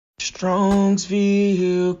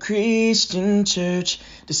Strongsville Christian Church,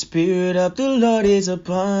 the Spirit of the Lord is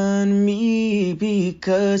upon me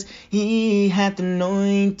because He hath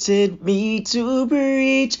anointed me to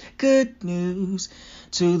preach good news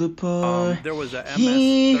to the poor. There was a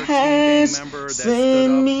He MS-13 has gang member that sent stood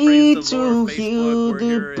up. me Praise the Lord, to Facebook. heal We're the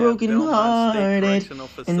here at Belmont State brokenhearted Correctional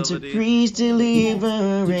and to Facility. preach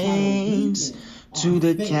deliverance to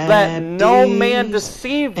the Let no man captives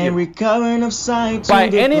deceive and you recovering of sight by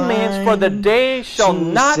to the any means, for the blind, day shall to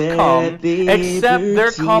not set come except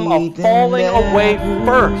there come a liberty falling them away that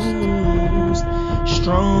first. bruised.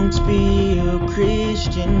 Strongsville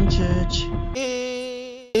Christian Church.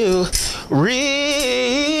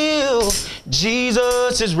 Real,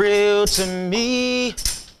 Jesus is real to me.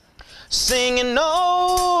 Singing,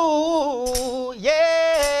 oh,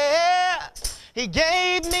 yeah, He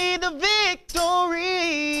gave me the victory.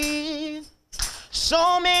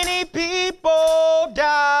 So many people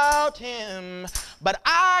doubt Him, but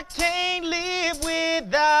I can't live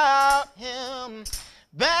without Him.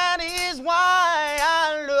 That is why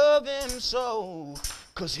I love Him so,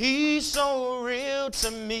 'cause He's so real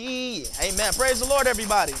to me. Amen. Praise the Lord,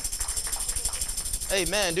 everybody.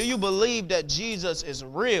 Amen. Do you believe that Jesus is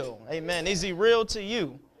real? Amen. Is He real to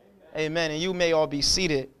you? Amen. And you may all be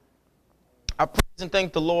seated. I praise and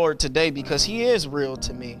thank the Lord today because He is real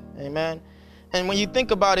to me. Amen. And when you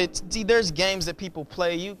think about it, see, there's games that people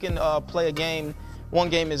play. You can play a game. One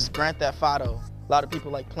game is Grand Theft Auto. A lot of people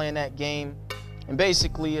like playing that game. And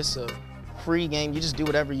basically, it's a free game. You just do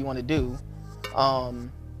whatever you want to do.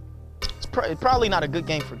 It's probably not a good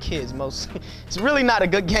game for kids. It's really not a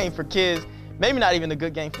good game for kids. Maybe not even a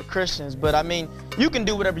good game for Christians, but I mean, you can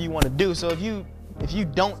do whatever you want to do. So if you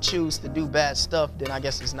don't choose to do bad stuff, then I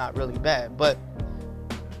guess it's not really bad. But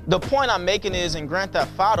the point I'm making is in Grand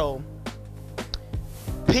Theft Auto,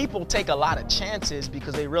 people take a lot of chances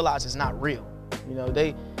because they realize it's not real. You know,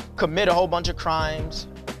 they commit a whole bunch of crimes.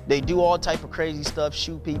 They do all type of crazy stuff,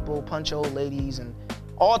 shoot people, punch old ladies, and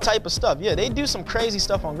all type of stuff. Yeah, they do some crazy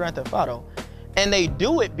stuff on Grand Theft Auto. And they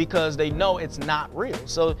do it because they know it's not real.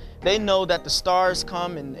 So they know that the stars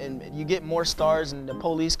come and you get more stars, and the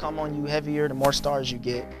police come on you heavier the more stars you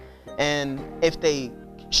get. And if they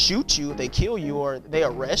shoot you, if they kill you, or they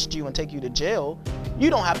arrest you and take you to jail, you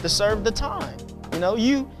don't have to serve the time. You know,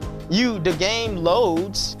 the game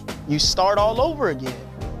loads, you start all over again.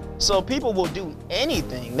 So people will do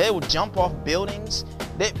anything. They will jump off buildings.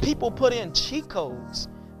 People put in cheat codes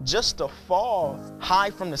just to fall high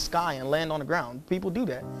from the sky and land on the ground. People do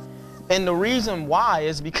that. And the reason why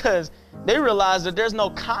is because they realize that there's no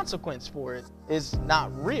consequence for it. It's not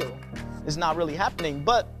real. It's not really happening.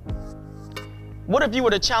 But what if you were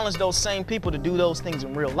to challenge those same people to do those things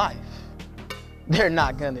in real life? They're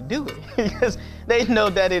not going to do it because they know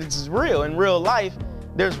that it's real. In real life,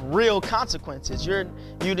 there's real consequences. You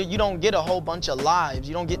don't get a whole bunch of lives.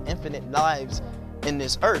 You don't get infinite lives in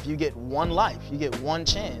this earth. You get one life. You get one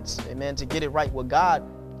chance, amen, to get it right with God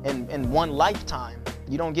in one lifetime.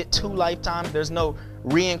 You don't get two lifetimes. There's no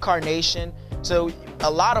reincarnation. So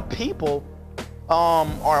a lot of people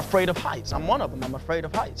are afraid of heights. I'm one of them. I'm afraid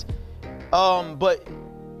of heights. But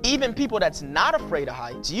even people that's not afraid of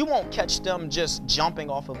heights, you won't catch them just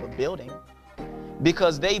jumping off of a building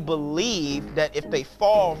because they believe that if they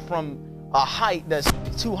fall from a height that's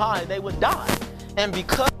too high, they would die. And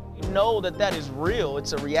because know that is real,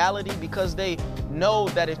 it's a reality, because they know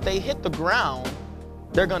that if they hit the ground,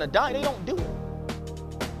 they're gonna die, they don't do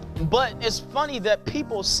it. But it's funny that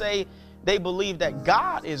people say they believe that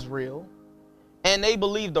God is real, and they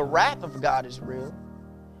believe the wrath of God is real.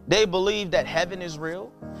 They believe that heaven is real,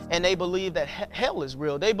 and they believe that hell is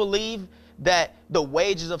real. They believe that the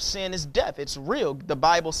wages of sin is death. It's real. The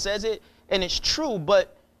Bible says it, and it's true,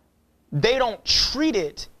 but they don't treat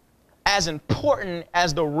it as important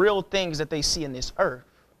as the real things that they see in this earth.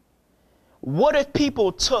 What if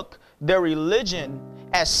people took their religion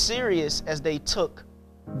as serious as they took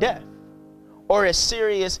death, or as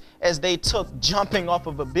serious as they took jumping off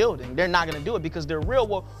of a building? They're not going to do it because they're real.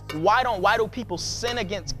 Well, why do people sin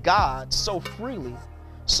against God so freely,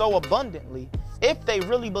 so abundantly, if they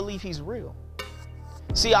really believe He's real?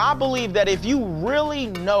 See, I believe that if you really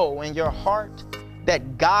know in your heart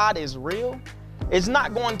that God is real, it's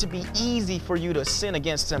not going to be easy for you to sin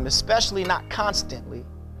against Him, especially not constantly,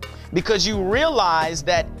 because you realize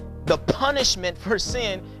that the punishment for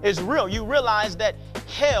sin is real. You realize that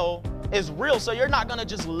hell is real, so you're not going to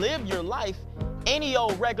just live your life any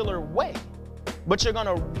old regular way, but you're going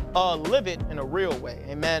to live it in a real way.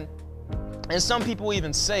 Amen. And some people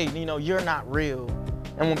even say, you know, you're not real.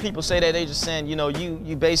 And when people say that, they just saying, you know,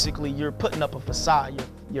 you're putting up a facade,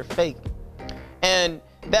 you're fake. And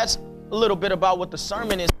that's a little bit about what the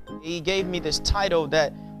sermon is, he gave me this title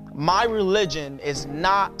that my religion is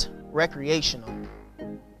not recreational.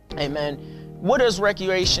 Amen. What does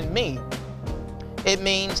recreation mean? It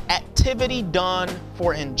means activity done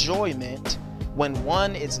for enjoyment when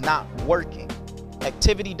one is not working.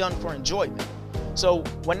 Activity done for enjoyment. So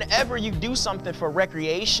whenever you do something for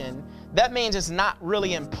recreation, that means it's not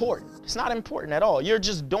really important. It's not important at all. You're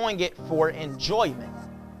just doing it for enjoyment.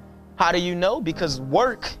 How do you know? Because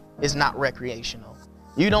work is not recreational.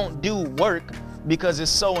 You don't do work because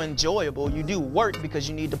it's so enjoyable. You do work because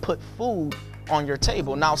you need to put food on your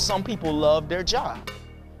table. Now, some people love their job.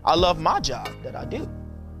 I love my job that I do.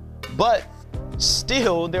 But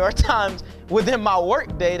still, there are times within my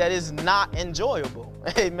work day that is not enjoyable.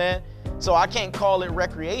 Amen. So I can't call it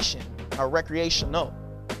recreation or recreational.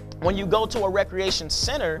 When you go to a recreation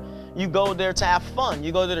center, you go there to have fun.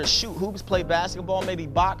 You go there to shoot hoops, play basketball, maybe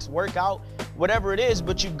box, work out, whatever it is,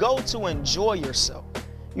 but you go to enjoy yourself.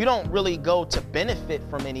 You don't really go to benefit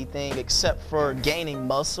from anything except for gaining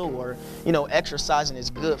muscle or, exercising is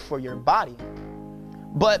good for your body.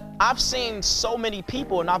 But I've seen so many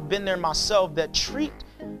people, and I've been there myself, that treat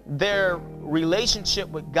their relationship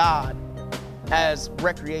with God as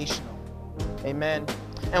recreational. Amen.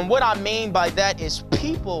 And what I mean by that is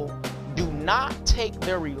people do not take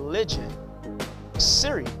their religion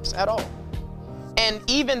serious at all. And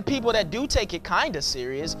even people that do take it kind of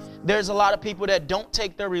serious, there's a lot of people that don't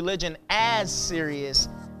take their religion as serious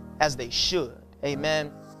as they should.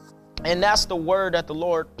 Amen. And that's the word that the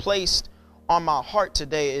Lord placed on my heart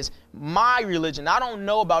today is my religion. I don't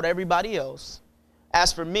know about everybody else.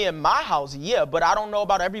 As for me and my house, yeah, but I don't know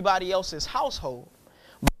about everybody else's household.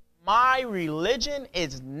 But my religion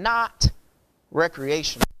is not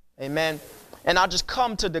recreational. Amen. And I just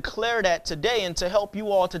come to declare that today and to help you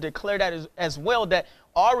all to declare that as well, that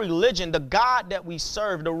our religion, the God that we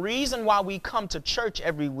serve, the reason why we come to church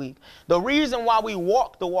every week, the reason why we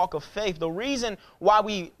walk the walk of faith, the reason why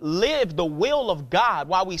we live the will of God,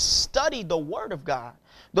 why we study the word of God,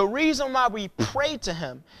 the reason why we pray to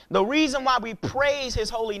him, the reason why we praise his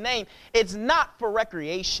holy name, it's not for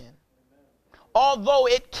recreation. Although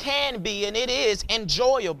it can be and it is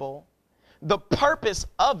enjoyable, the purpose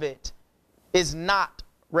of it is not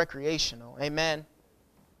recreational. Amen.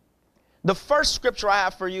 The first scripture I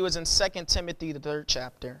have for you is in 2 Timothy, the 3rd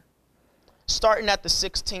chapter, starting at the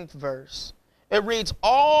 16th verse. It reads,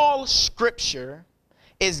 all scripture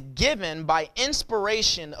is given by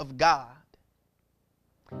inspiration of God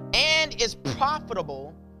and is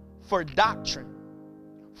profitable for doctrine,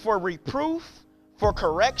 for reproof, for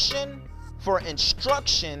correction, for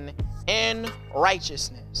instruction in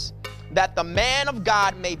righteousness, that the man of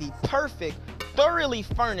God may be perfect, thoroughly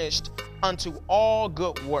furnished unto all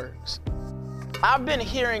good works. I've been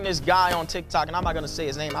hearing this guy on TikTok, and I'm not going to say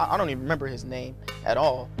his name. I don't even remember his name at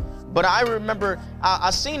all. But I remember I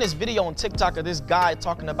seen this video on TikTok of this guy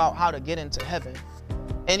talking about how to get into heaven.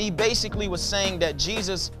 And he basically was saying that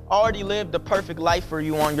Jesus already lived the perfect life for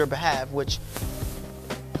you on your behalf, which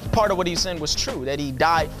part of what he's saying was true, that he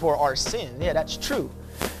died for our sin. Yeah, that's true.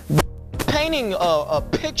 But painting a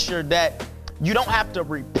picture that you don't have to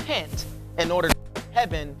repent in order to get to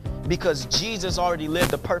heaven, because Jesus already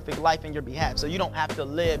lived the perfect life in your behalf. So you don't have to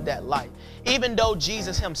live that life. Even though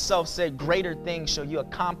Jesus himself said, greater things shall you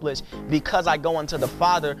accomplish because I go unto the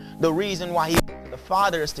Father. The reason why he went to the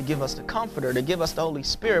Father is to give us the Comforter, to give us the Holy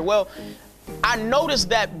Spirit. Well, I noticed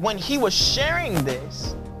that when he was sharing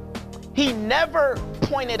this, he never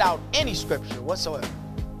pointed out any scripture whatsoever.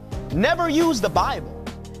 Never used the Bible.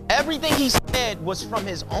 Everything he said was from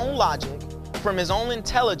his own logic, from his own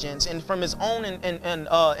intelligence, and from his own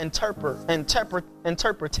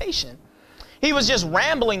interpretation. He was just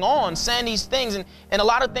rambling on, saying these things, and a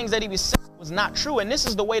lot of things that he was saying was not true. And this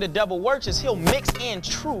is the way the devil works, is he'll mix in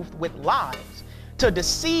truth with lies to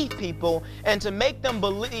deceive people and to make them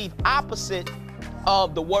believe opposite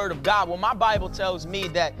of the word of God. Well, my Bible tells me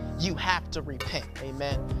that you have to repent.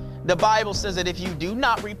 Amen. The Bible says that if you do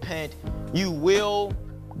not repent, you will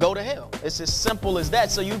go to hell. It's as simple as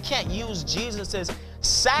that. So you can't use Jesus's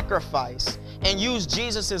sacrifice and use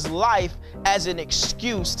Jesus's life as an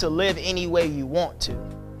excuse to live any way you want to.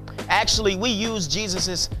 Actually, we use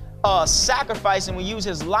Jesus's sacrifice and we use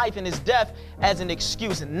his life and his death as an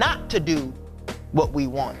excuse not to do what we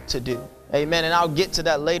want to do. Amen. And I'll get to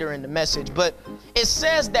that later in the message. But it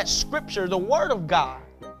says that scripture, the word of God,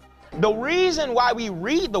 the reason why we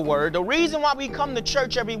read the word, the reason why we come to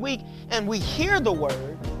church every week and we hear the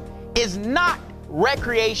word is not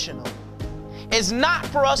recreational. It's not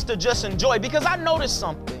for us to just enjoy. Because I noticed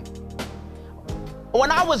something.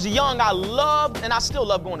 When I was young, I loved, and I still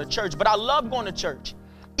love going to church, but I loved going to church.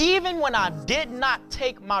 Even when I did not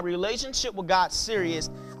take my relationship with God serious,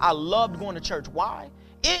 I loved going to church. Why?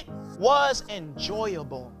 It was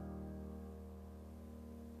enjoyable.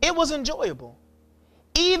 It was enjoyable.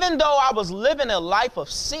 Even though I was living a life of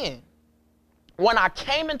sin, when I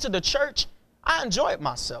came into the church, I enjoyed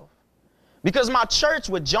myself. Because my church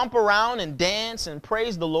would jump around and dance and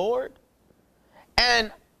praise the Lord.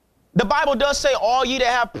 And the Bible does say, all ye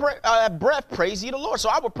that have breath, praise ye the Lord. So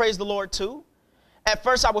I would praise the Lord too. At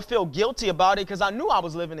first, I would feel guilty about it because I knew I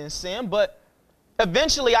was living in sin. But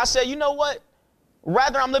eventually, I said, you know what?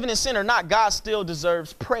 Whether I'm living in sin or not, God still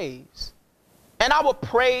deserves praise. And I would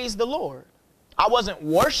praise the Lord. I wasn't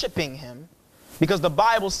worshiping him because the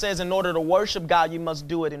Bible says in order to worship God, you must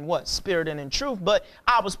do it in what? Spirit and in truth. But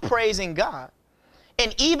I was praising God.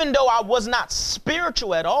 And even though I was not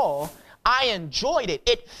spiritual at all, I enjoyed it.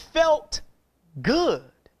 It felt good.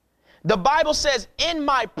 The Bible says in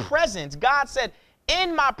my presence, God said,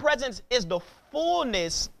 in my presence is the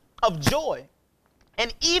fullness of joy.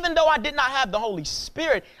 And even though I did not have the Holy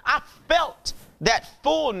Spirit, I felt that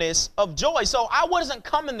fullness of joy. So I wasn't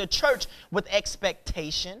coming to church with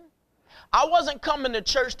expectation. I wasn't coming to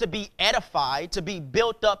church to be edified, to be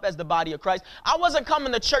built up as the body of Christ. I wasn't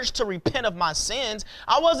coming to church to repent of my sins.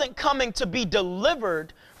 I wasn't coming to be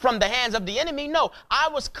delivered from the hands of the enemy. No, I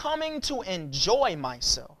was coming to enjoy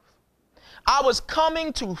myself. I was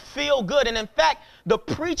coming to feel good. And in fact, the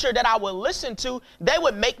preacher that I would listen to, they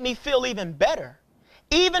would make me feel even better.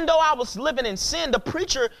 Even though I was living in sin, the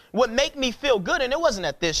preacher would make me feel good. And it wasn't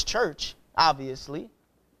at this church, obviously.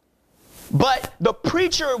 But the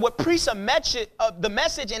preacher would preach the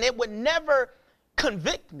message, and it would never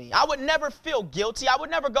convict me. I would never feel guilty. I would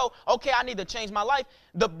never go, okay, I need to change my life.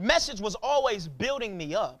 The message was always building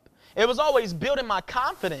me up. It was always building my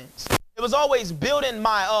confidence. It was always building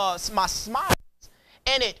my smiles.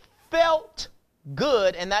 And it felt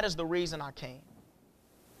good, and that is the reason I came.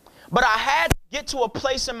 But I had to get to a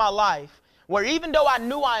place in my life where even though I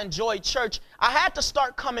knew I enjoyed church, I had to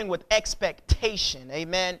start coming with expectation.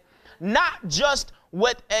 Amen. Not just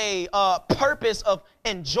with a purpose of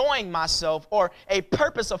enjoying myself or a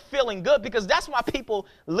purpose of feeling good, because that's why people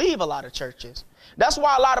leave a lot of churches. That's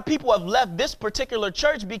why a lot of people have left this particular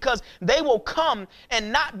church, because they will come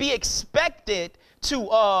and not be expected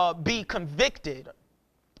to be convicted.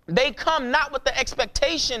 They come not with the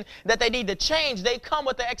expectation that they need to change. They come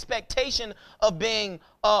with the expectation of being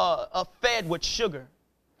fed with sugar,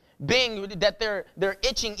 being that their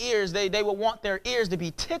itching ears, they will want their ears to be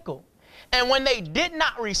tickled. And when they did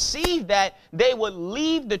not receive that, they would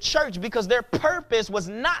leave the church because their purpose was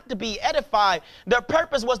not to be edified. Their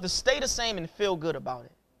purpose was to stay the same and feel good about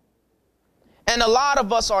it. And a lot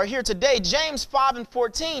of us are here today. James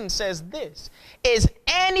 5:14 says this, is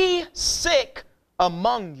any sick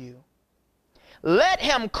among you? Let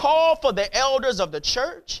him call for the elders of the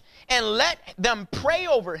church and let them pray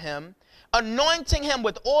over him, anointing him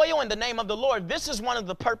with oil in the name of the Lord. This is one of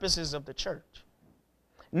the purposes of the church.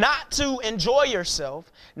 Not to enjoy yourself,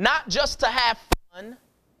 not just to have fun,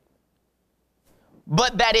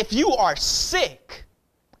 but that if you are sick,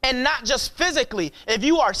 and not just physically, if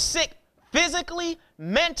you are sick physically,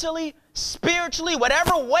 mentally, spiritually,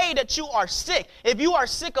 whatever way that you are sick, if you are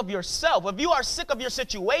sick of yourself, if you are sick of your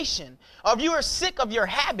situation, or if you are sick of your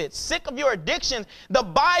habits, sick of your addictions, the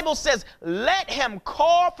Bible says, let him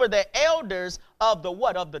call for the elders of the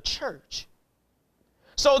what? Of the church.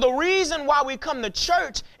 So the reason why we come to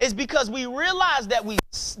church is because we realize that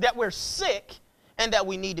we're sick and that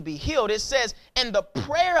we need to be healed. It says, and the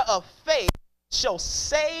prayer of faith shall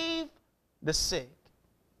save the sick,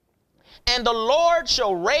 and the Lord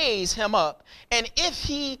shall raise him up. And if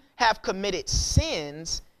he have committed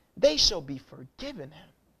sins, they shall be forgiven him.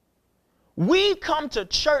 We come to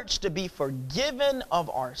church to be forgiven of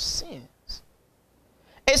our sins.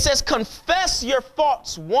 It says, confess your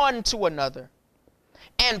faults one to another,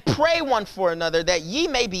 and pray one for another, that ye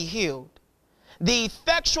may be healed. The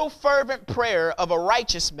effectual fervent prayer of a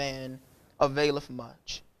righteous man availeth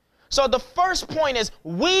much. So the first point is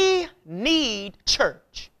we need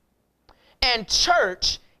church. And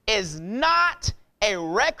church is not a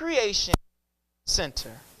recreation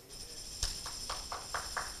center.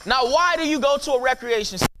 Now, why do you go to a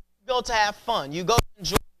recreation center? You go to have fun. You go to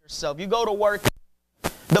enjoy yourself. You go to work.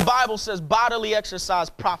 The Bible says bodily exercise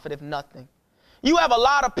profiteth nothing. You have a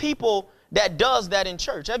lot of people that does that in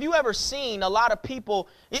church. Have you ever seen a lot of people?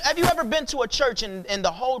 Have you ever been to a church and the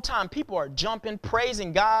whole time people are jumping,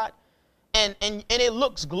 praising God, and it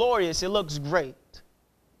looks glorious, it looks great.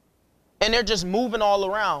 And they're just moving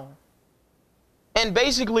all around. And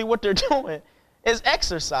basically what they're doing is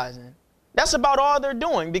exercising. That's about all they're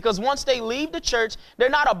doing, because once they leave the church, they're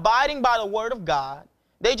not abiding by the word of God.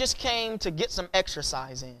 They just came to get some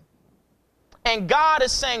exercise in. And God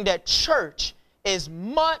is saying that church is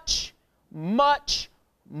much, much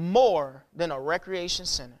more than a recreation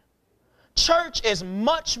center. Church is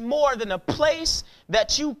much more than a place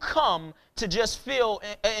that you come to just feel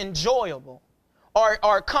enjoyable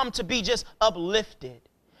or come to be just uplifted.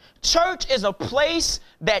 Church is a place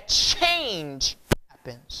that change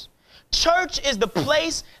happens. Church is the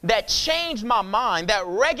place that changed my mind, that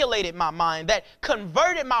regulated my mind, that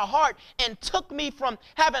converted my heart and took me from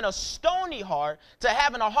having a stony heart to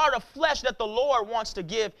having a heart of flesh that the Lord wants to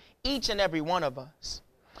give each and every one of us.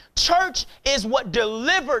 Church is what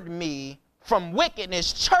delivered me from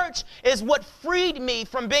wickedness. Church is what freed me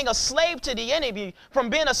from being a slave to the enemy, from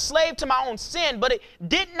being a slave to my own sin. But it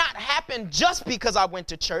did not happen just because I went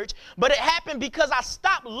to church, but it happened because I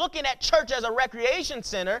stopped looking at church as a recreation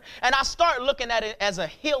center and I started looking at it as a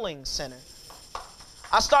healing center.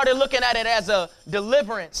 I started looking at it as a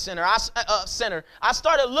deliverance center. I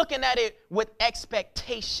started looking at it with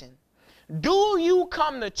expectation. Do you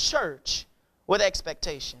come to church with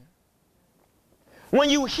expectation? When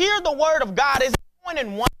you hear the word of God, is it going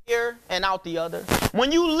in one ear and out the other? When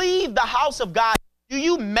you leave the house of God, do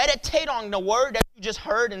you meditate on the word that you just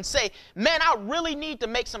heard and say, man, I really need to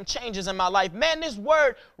make some changes in my life. Man, this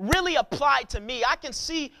word really applied to me. I can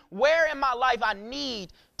see where in my life I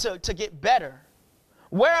need to get better.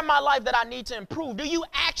 Where in my life that I need to improve? Do you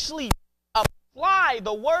actually apply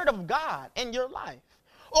the word of God in your life?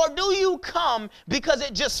 Or do you come because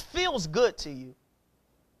it just feels good to you?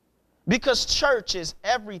 Because church is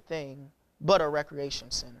everything but a recreation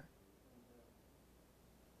center.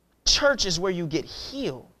 Church is where you get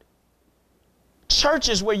healed. Church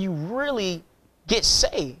is where you really get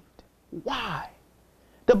saved. Why?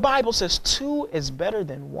 The Bible says 2 is better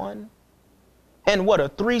than 1. And what, a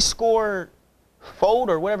 3-score fold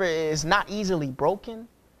or whatever is not easily broken?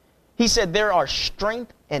 He said there are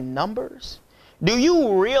strength in numbers. Do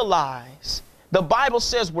you realize the Bible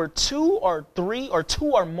says where 2 or 3 or 2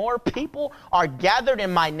 or more people are gathered in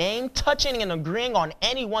my name, touching and agreeing on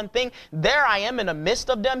any one thing, there I am in the midst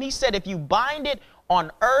of them. He said, if you bind it on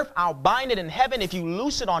earth, I'll bind it in heaven. If you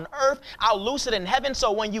loose it on earth, I'll loose it in heaven.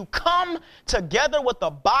 So when you come together with the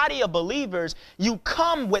body of believers, you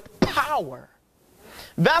come with power.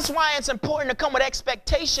 That's why it's important to come with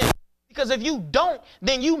expectation, because if you don't,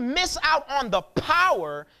 then you miss out on the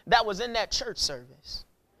power that was in that church service.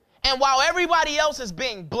 And while everybody else is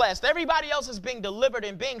being blessed, everybody else is being delivered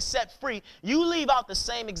and being set free, you leave out the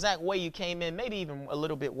same exact way you came in, maybe even a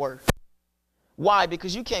little bit worse. Why?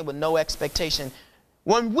 Because you came with no expectation.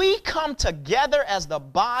 When we come together as the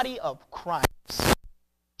body of Christ,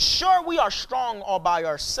 sure, we are strong all by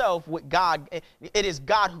ourselves with God. It is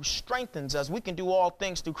God who strengthens us. We can do all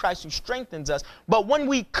things through Christ who strengthens us. But when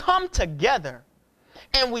we come together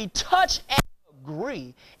and we touch and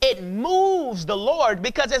agree, it moves the Lord,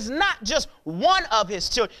 because it's not just one of his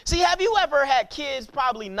children. See, have you ever had kids?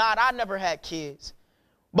 Probably not. I never had kids.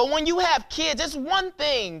 But when you have kids, it's one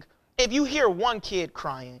thing if you hear one kid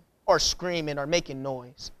crying or screaming or making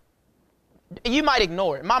noise. You might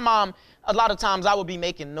ignore it. My mom, a lot of times I would be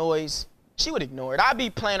making noise. She would ignore it. I'd be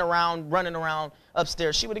playing around, running around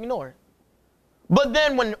upstairs. She would ignore it. But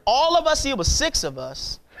then when all of us, it was 6 of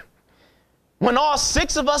us, when all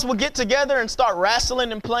 6 of us would get together and start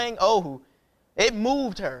wrestling and playing, oh, it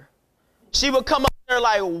moved her. She would come up there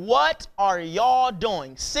like, what are y'all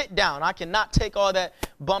doing? Sit down. I cannot take all that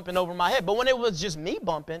bumping over my head. But when it was just me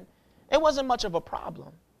bumping, it wasn't much of a problem.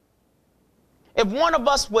 If one of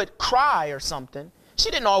us would cry or something,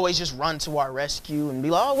 she didn't always just run to our rescue and be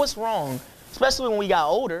like, oh, what's wrong? Especially when we got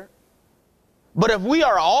older. But if we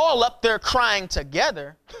are all up there crying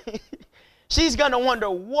together, she's going to wonder,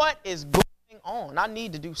 what is going on? I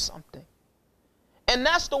need to do something. And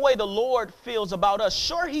that's the way the Lord feels about us.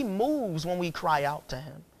 Sure, he moves when we cry out to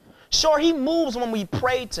him. Sure, he moves when we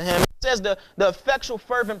pray to him. It says the effectual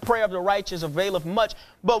fervent prayer of the righteous availeth much.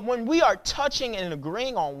 But when we are touching and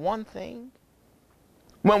agreeing on one thing,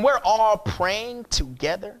 when we're all praying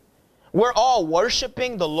together, we're all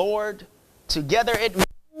worshiping the Lord together, it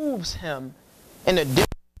moves him in a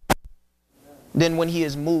different way than when he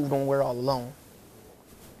is moved when we're all alone.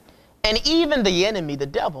 And even the enemy, the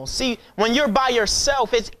devil, see, when you're by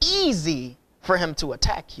yourself, it's easy for him to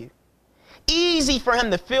attack you. Easy for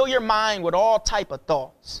him to fill your mind with all type of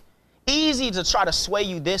thoughts. Easy to try to sway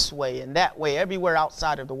you this way and that way, everywhere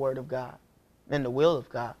outside of the word of God and the will of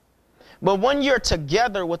God. But when you're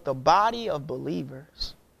together with the body of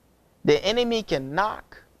believers, the enemy can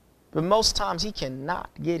knock, but most times he cannot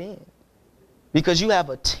get in. because you have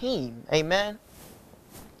a team. Amen.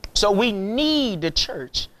 So we need the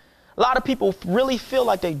church. A lot of people really feel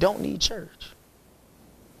like they don't need church.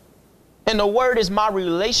 And the word is my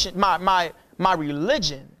religion,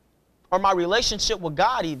 or my relationship with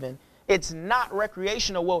God even. It's not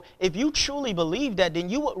recreational. Well, if you truly believe that, then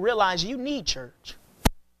you would realize you need church.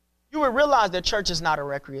 You would realize that church is not a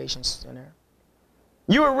recreation center.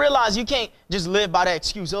 You would realize you can't just live by that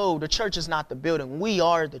excuse, oh, the church is not the building. We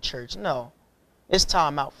are the church. No, it's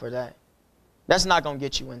time out for that. That's not going to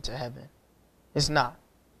get you into heaven. It's not.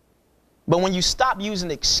 But when you stop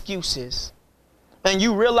using excuses and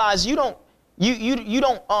you realize you don't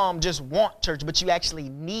just want church, but you actually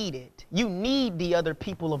need it. You need the other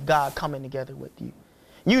people of God coming together with you.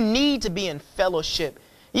 You need to be in fellowship.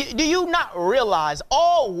 Do you not realize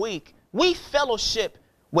all week we fellowship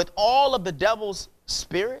with all of the devil's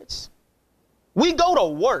spirits? We go to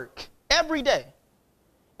work every day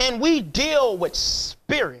and we deal with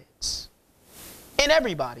spirits in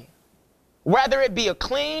everybody. Whether it be a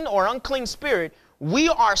clean or unclean spirit, we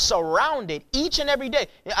are surrounded each and every day.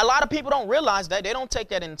 A lot of people don't realize that. They don't take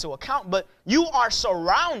that into account, but you are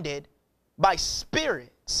surrounded by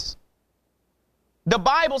spirits. The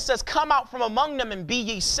Bible says, come out from among them and be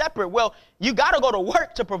ye separate. Well, you got to go to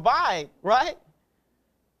work to provide, right?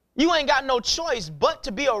 You ain't got no choice but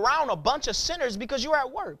to be around a bunch of sinners because you're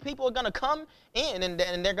at work. People are going to come in and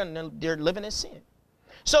they're living in sin.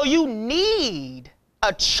 So you need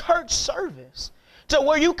a church service to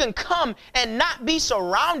where you can come and not be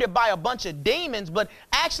surrounded by a bunch of demons, but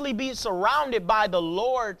actually be surrounded by the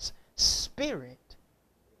Lord's Spirit.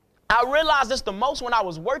 I realized this the most when I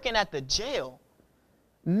was working at the jail.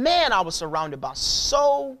 Man, I was surrounded by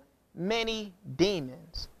so many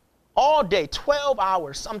demons. All day, 12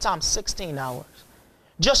 hours, sometimes 16 hours.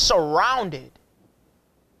 Just surrounded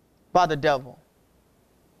by the devil.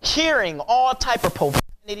 Hearing all type of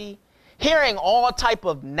profanity. Hearing all type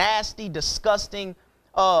of nasty, disgusting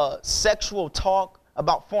sexual talk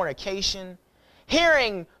about fornication.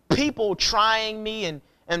 Hearing people trying me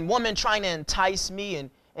and women trying to entice me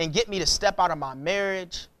and get me to step out of my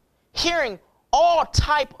marriage. Hearing all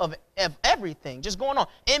type of everything just going on.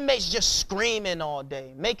 Inmates just screaming all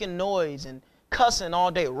day, making noise and cussing all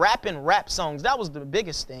day, rapping rap songs. That was the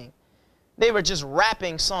biggest thing. They were just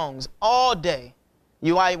rapping songs all day.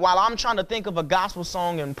 While I'm trying to think of a gospel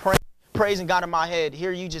song and praising God in my head,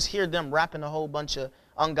 here you just hear them rapping a whole bunch of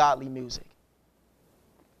ungodly music.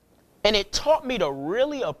 And it taught me to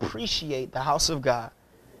really appreciate the house of God,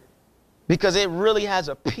 because it really has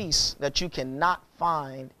a peace that you cannot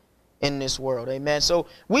find in this world. Amen. So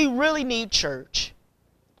we really need church.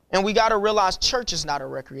 And we got to realize church is not a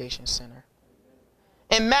recreation center.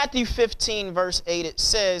 In Matthew 15, verse 8, it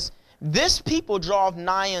says, this people draweth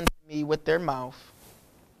nigh unto me with their mouth,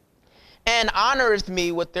 and honoreth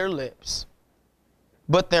me with their lips,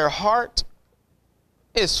 but their heart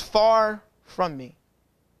is far from me.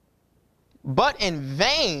 But in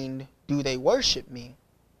vain do they worship me,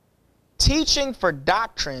 teaching for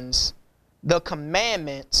doctrines the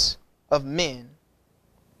commandments of men.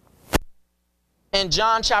 In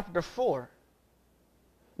John chapter 4.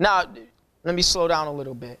 Now, let me slow down a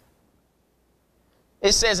little bit.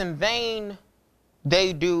 It says, in vain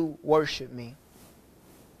they do worship me.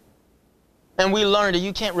 And we learned that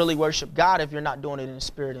you can't really worship God if you're not doing it in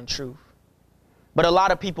spirit and truth. But a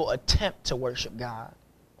lot of people attempt to worship God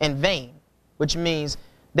in vain, which means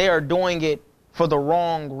they are doing it for the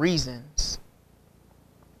wrong reasons.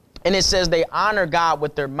 And it says they honor God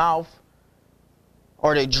with their mouth,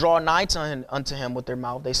 or they draw nigh unto him with their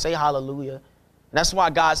mouth. They say hallelujah. And that's why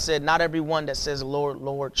God said, not everyone that says, Lord,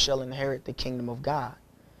 Lord, shall inherit the kingdom of God,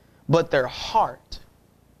 but their heart.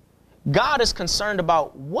 God is concerned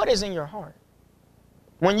about what is in your heart.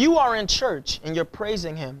 When you are in church and you're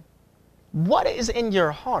praising him, what is in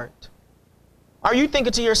your heart? Are you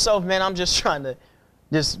thinking to yourself, man, I'm just trying to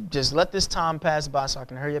just let this time pass by so I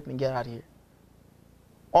can hurry up and get out of here?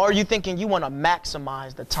 Or are you thinking you want to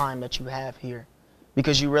maximize the time that you have here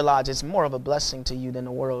because you realize it's more of a blessing to you than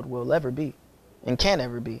the world will ever be and can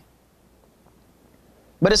ever be?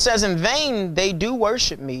 But it says, in vain they do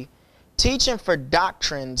worship me, teaching for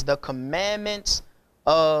doctrines the commandments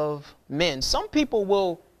of men. Some people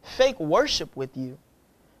will fake worship with you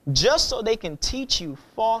just so they can teach you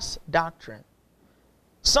false doctrine.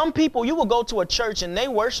 Some people, you will go to a church and their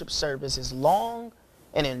worship service is long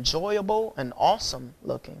and enjoyable and awesome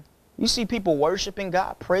looking. You see people worshiping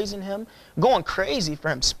God, praising him, going crazy for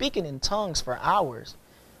him, speaking in tongues for hours,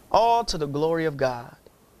 all to the glory of God.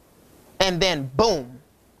 And then, boom,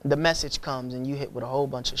 the message comes and you hit with a whole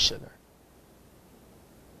bunch of sugar.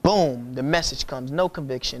 boom, the message comes. No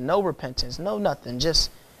conviction, no repentance, no nothing.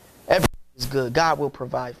 Just everything is good. God will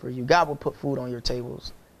provide for you. God will put food on your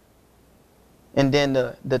tables. And then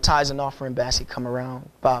the tithes and offering basket come around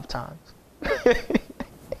 5 times.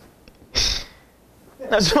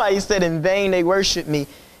 That's why he said, in vain they worship me,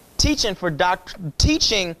 teaching for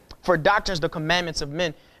doctrines the commandments of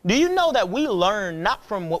men. Do you know that we learn not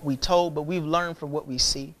from what we told, but we've learned from what we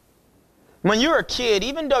see? When you're a kid,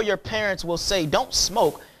 even though your parents will say, don't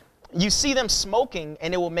smoke, you see them smoking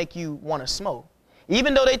and it will make you want to smoke.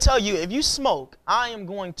 Even though they tell you, if you smoke, I am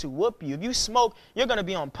going to whoop you. If you smoke, you're going to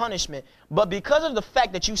be on punishment. But because of the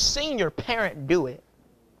fact that you've seen your parent do it,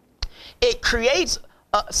 it creates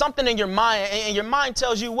something in your mind, and your mind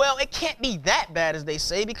tells you, well, it can't be that bad as they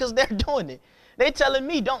say because they're doing it. They're telling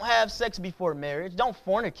me don't have sex before marriage, don't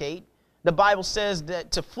fornicate. The Bible says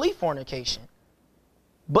that to flee fornication.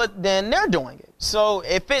 But then they're doing it. So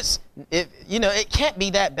it can't be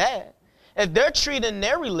that bad. If they're treating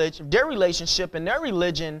their relationship and their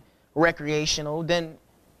religion recreational, then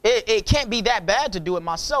it can't be that bad to do it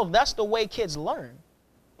myself. That's the way kids learn.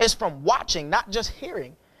 It's from watching, not just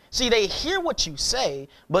hearing. See, they hear what you say,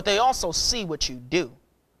 but they also see what you do.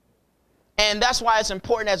 And that's why it's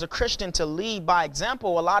important as a Christian to lead by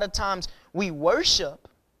example. A lot of times we worship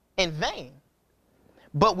in vain,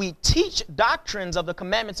 but we teach doctrines of the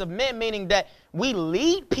commandments of men, meaning that we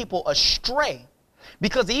lead people astray.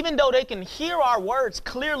 Because even though they can hear our words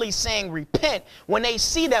clearly saying repent, when they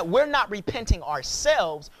see that we're not repenting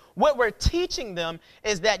ourselves, what we're teaching them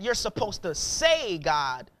is that you're supposed to say,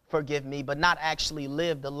 God, forgive me, but not actually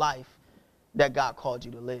live the life that God called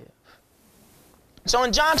you to live. So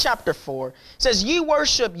in John chapter 4, it says, ye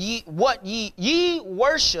worship ye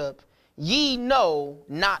know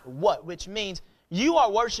not what, which means you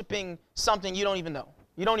are worshiping something you don't even know.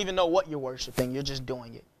 You don't even know what you're worshiping. You're just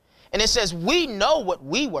doing it. And it says, we know what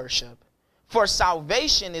we worship, for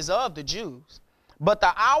salvation is of the Jews. But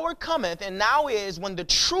the hour cometh, and now is, when the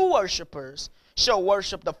true worshipers shall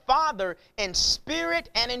worship the Father in spirit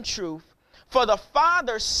and in truth. For the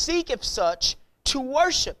Father seeketh such to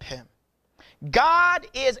worship him. God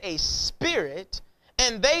is a spirit,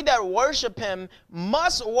 and they that worship him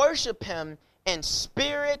must worship him in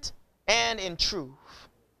spirit and in truth.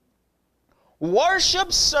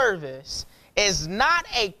 Worship service is not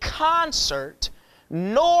a concert,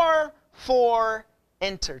 nor for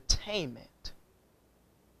entertainment.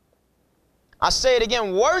 I say it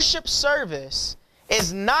again, worship service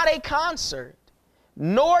is not a concert,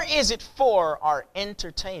 nor is it for our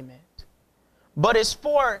entertainment, but it's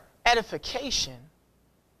for edification.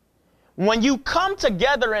 When you come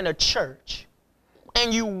together in a church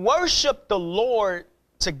and you worship the Lord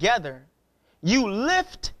together, you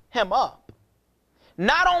lift him up.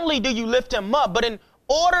 Not only do you lift him up, but in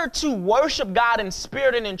order to worship God in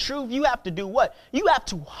spirit and in truth, you have to do what? You have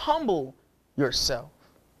to humble yourself.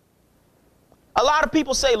 A lot of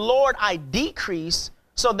people say, Lord, I decrease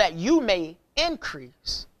so that you may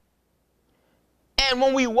increase. And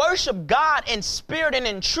when we worship God in spirit and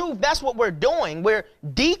in truth, that's what we're doing. We're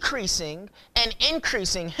decreasing and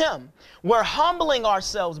increasing him. We're humbling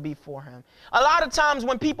ourselves before him. A lot of times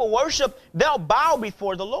when people worship, they'll bow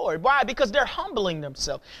before the Lord. Why? Because they're humbling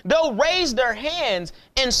themselves. They'll raise their hands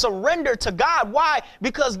and surrender to God. Why?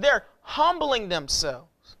 Because they're humbling themselves.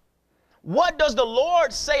 What does the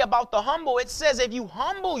Lord say about the humble? It says if you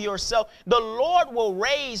humble yourself, the Lord will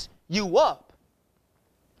raise you up.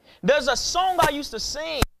 There's a song I used to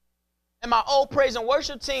sing in my old praise and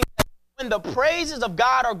worship team. When the praises of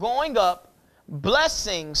God are going up,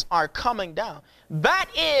 blessings are coming down. That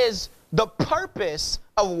is the purpose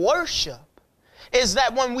of worship, is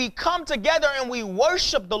that when we come together and we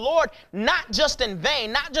worship the Lord, not just in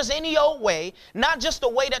vain, not just any old way, not just the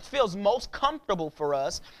way that feels most comfortable for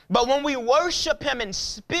us, but when we worship him in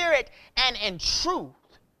spirit and in truth.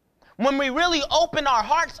 When we really open our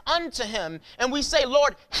hearts unto him and we say,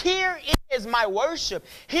 Lord, here is my worship.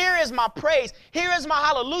 Here is my praise. Here is my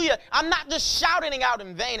hallelujah. I'm not just shouting it out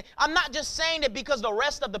in vain. I'm not just saying it because the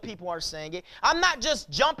rest of the people are saying it. I'm not just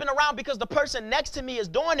jumping around because the person next to me is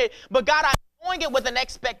doing it. But God, I'm doing it with an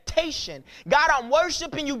expectation. God, I'm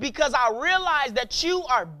worshiping you because I realize that you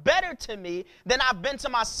are better to me than I've been to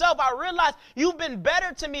myself. I realize you've been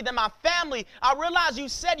better to me than my family. I realize you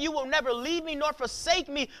said you will never leave me nor forsake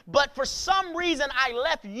me, but for some reason I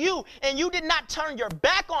left you, and you did not turn your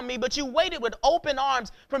back on me, but you waited with open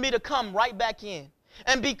arms for me to come right back in.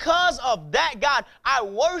 And because of that, God, I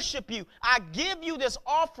worship you. I give you this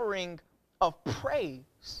offering of praise.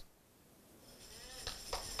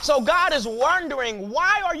 So God is wondering,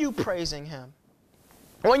 why are you praising him?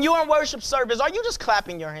 When you're in worship service, are you just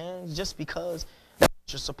clapping your hands just because that's what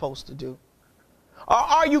you're supposed to do? Or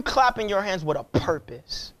are you clapping your hands with a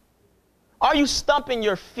purpose? Are you stomping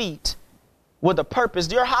your feet with a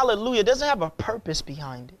purpose? Your hallelujah doesn't have a purpose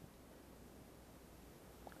behind it.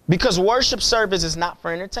 Because worship service is not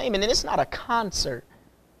for entertainment, and it's not a concert.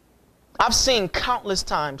 I've seen countless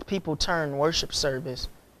times people turn worship service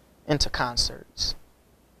into concerts.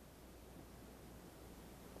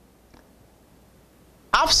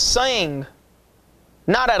 I've sang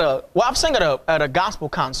I've sang at a gospel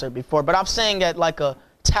concert before, but I've sang at like a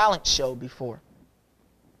talent show before.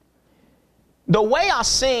 The way I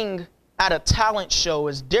sing at a talent show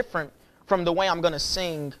is different from the way I'm going to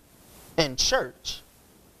sing in church.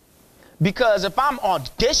 Because if I'm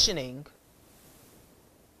auditioning,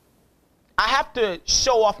 I have to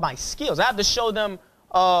show off my skills. I have to show them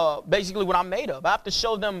basically what I'm made of. I have to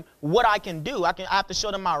show them what I can do. I have to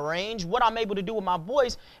show them my range, what I'm able to do with my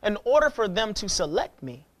voice in order for them to select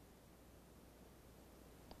me.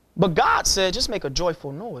 But God said, just make a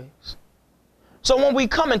joyful noise. So when we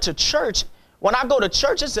come into church, when I go to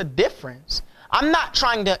church, it's a difference. I'm not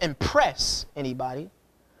trying to impress anybody.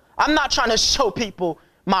 I'm not trying to show people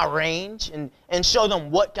my range and show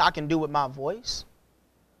them what I can do with my voice.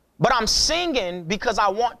 But I'm singing because I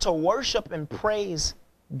want to worship and praise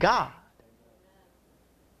God.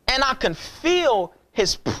 And I can feel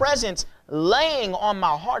his presence laying on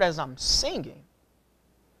my heart as I'm singing.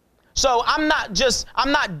 So I'm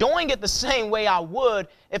not doing it the same way I would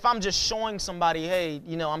if I'm just showing somebody, hey,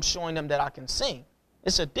 I'm showing them that I can sing.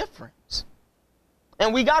 It's a difference.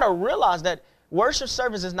 And we got to realize that worship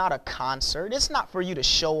service is not a concert. It's not for you to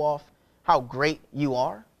show off how great you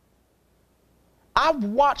are. I've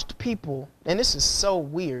watched people, and this is so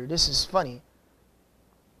weird, this is funny.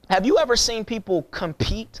 Have you ever seen people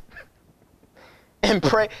compete and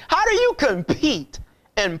pray? How do you compete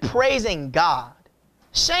in praising God?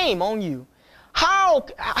 Shame on you.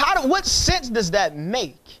 What sense does that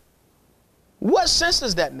make? What sense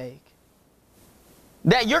does that make?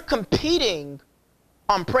 That you're competing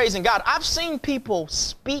on praising God. I've seen people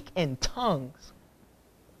speak in tongues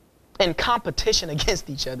in competition against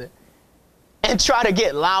each other and try to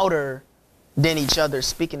get louder than each other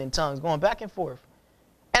speaking in tongues, going back and forth.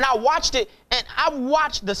 And I watched it, and I've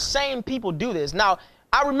watched the same people do this. Now,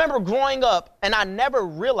 I remember growing up, and I never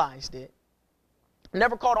realized it,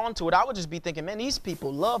 never caught on to it. I would just be thinking, man, these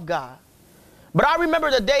people love God. But I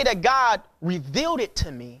remember the day that God revealed it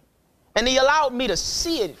to me, and he allowed me to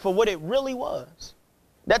see it for what it really was.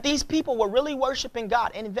 That these people were really worshiping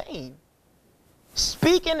God in vain,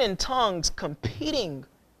 speaking in tongues, competing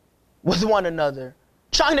with one another,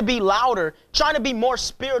 trying to be louder, trying to be more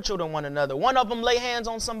spiritual than one another. One of them lay hands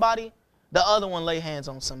on somebody, the other one lay hands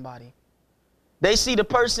on somebody. They see the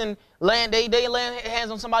person they lay hands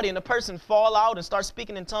on somebody, and the person fall out and start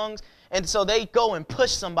speaking in tongues, and so they go and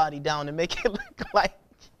push somebody down and make it look like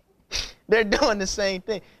they're doing the same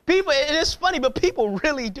thing. People, it is funny, but people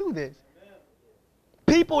really do this.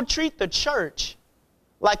 People treat the church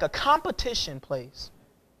like a competition place.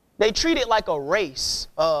 They treat it like a race.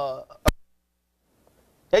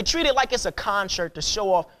 They treat it like it's a concert to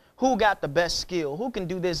show off who got the best skill, who can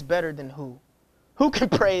do this better than who can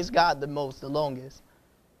praise God the most, the longest.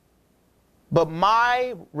 But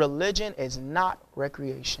my religion is not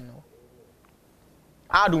recreational.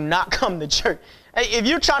 I do not come to church. Hey, if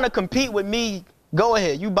you're trying to compete with me, go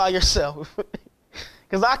ahead, you by yourself.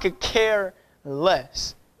 Because I could care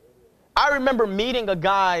less. I remember meeting a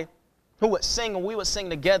guy who would sing, and we would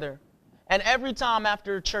sing together. And every time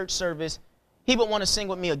after church service, he would want to sing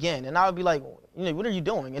with me again. And I would be like, what are you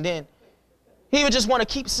doing? And then he would just want to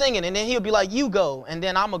keep singing. And then he would be like, you go. And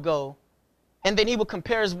then I'm going to go. And then he would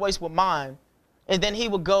compare his voice with mine. And then he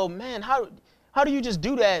would go, man, how do you just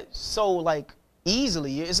do that so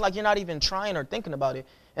easily? It's like you're not even trying or thinking about it.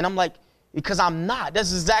 And I'm like, because I'm not.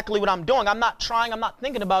 That's exactly what I'm doing. I'm not trying. I'm not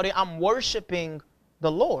thinking about it. I'm worshiping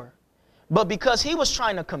the Lord. But because he was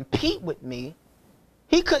trying to compete with me,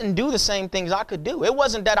 he couldn't do the same things I could do. It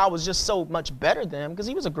wasn't that I was just so much better than him, because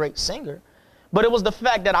he was a great singer. But it was the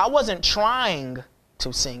fact that I wasn't trying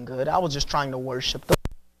to sing good. I was just trying to worship the Lord.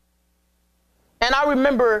 And I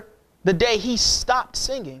remember the day he stopped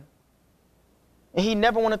singing, and he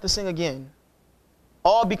never wanted to sing again,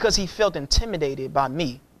 all because he felt intimidated by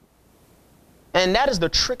me. And that is the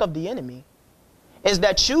trick of the enemy, is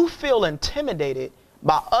that you feel intimidated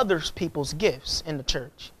by other people's gifts in the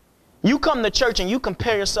church. You come to church and you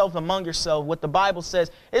compare yourself among yourself. What the Bible says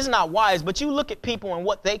is not wise, but you look at people and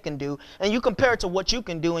what they can do, and you compare it to what you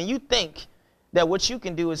can do, and you think that what you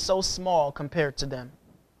can do is so small compared to them.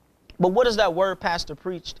 But what is that word Pastor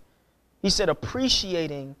preached? He said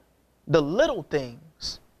appreciating the little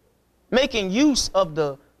things Making use of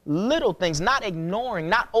the little things, not ignoring,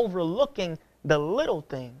 not overlooking the little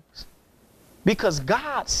things. Because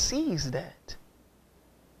God sees that.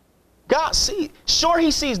 God sees, sure,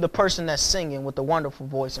 he sees the person that's singing with the wonderful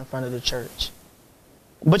voice in front of the church.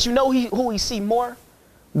 But you know who he sees more?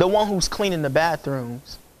 The one who's cleaning the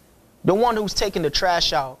bathrooms. The one who's taking the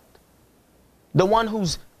trash out. The one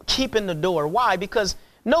who's keeping the door. Why? Because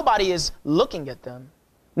nobody is looking at them.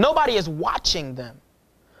 Nobody is watching them.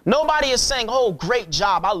 Nobody is saying, oh, great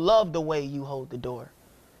job. I love the way you hold the door.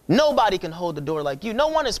 Nobody can hold the door like you. No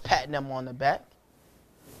one is patting them on the back.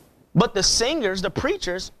 But the singers, the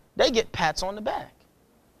preachers, they get pats on the back.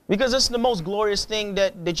 Because it's the most glorious thing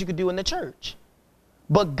that you could do in the church.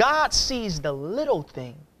 But God sees the little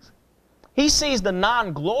things. He sees the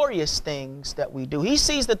non-glorious things that we do. He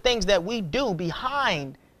sees the things that we do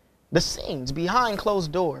behind the scenes, behind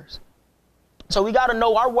closed doors. So we got to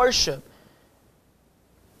know our worship.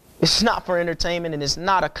 It's not for entertainment and it's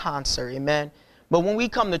not a concert, amen. But when we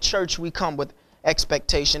come to church, we come with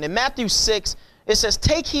expectation. In Matthew 6, it says,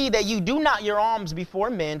 take heed that you do not your alms before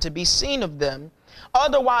men to be seen of them.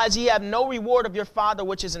 Otherwise ye have no reward of your Father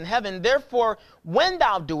which is in heaven. Therefore, when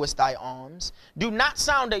thou doest thy alms, do not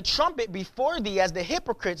sound a trumpet before thee as the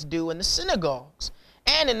hypocrites do in the synagogues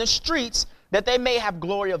and in the streets, that they may have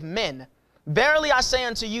glory of men. Verily I say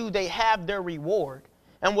unto you, they have their reward.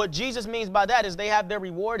 And what Jesus means by that is they have their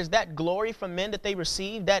reward. Is that glory from men that they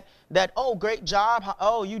receive? That oh, great job.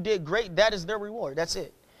 Oh, you did great. That is their reward. That's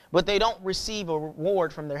it. But they don't receive a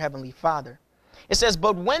reward from their heavenly Father. It says,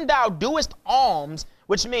 but when thou doest alms,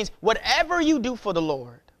 which means whatever you do for the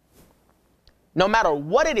Lord, no matter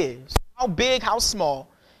what it is, how big, how small,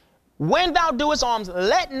 when thou doest alms,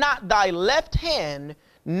 let not thy left hand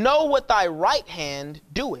know what thy right hand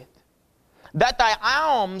doeth, that thy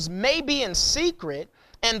alms may be in secret,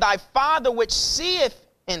 and thy Father which seeth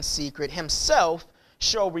in secret himself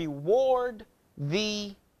shall reward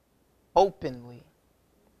thee openly.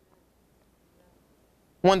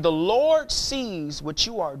 When the Lord sees what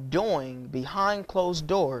you are doing behind closed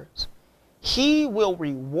doors, he will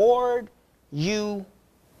reward you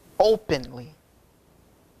openly.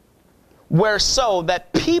 Where so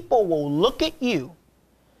that people will look at you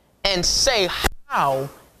and say, how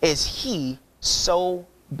is he so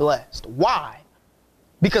blessed? Why?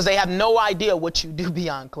 Because they have no idea what you do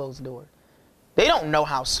beyond closed doors. They don't know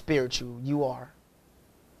how spiritual you are.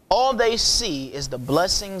 All they see is the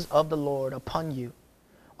blessings of the Lord upon you.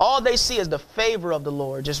 All they see is the favor of the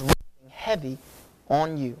Lord just resting heavy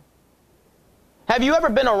on you. Have you ever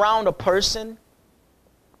been around a person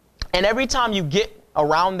and every time you get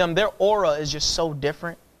around them, their aura is just so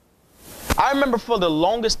different? I remember for the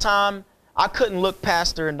longest time, I couldn't look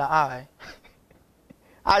pastor in the eye.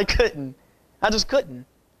 I couldn't. I just couldn't.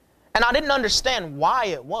 And I didn't understand why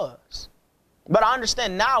it was. But I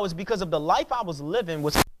understand now it's because of the life I was living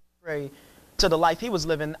was contrary to the life he was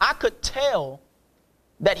living. I could tell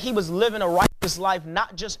that he was living a righteous life,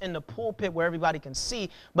 not just in the pulpit where everybody can see,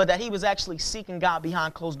 but that he was actually seeking God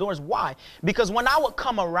behind closed doors. Why? Because when I would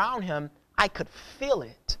come around him, I could feel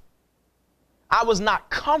it. I was not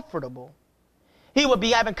comfortable. He would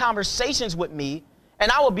be having conversations with me,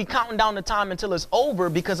 and I would be counting down the time until it's over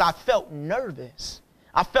because I felt nervous.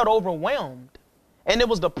 I felt overwhelmed. And it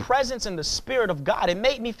was the presence and the Spirit of God. It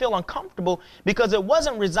made me feel uncomfortable because it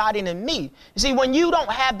wasn't residing in me. You see, when you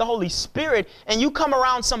don't have the Holy Spirit and you come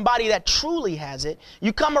around somebody that truly has it,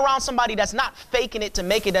 you come around somebody that's not faking it to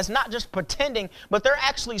make it, that's not just pretending, but they're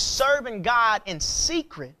actually serving God in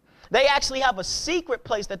secret. They actually have a secret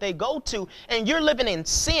place that they go to, and you're living in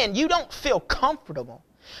sin. You don't feel comfortable.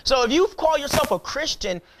 So if you call yourself a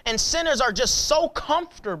Christian and sinners are just so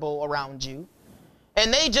comfortable around you,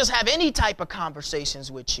 and they just have any type of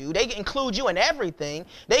conversations with you, they include you in everything,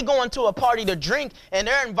 they go into a party to drink and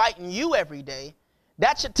they're inviting you every day,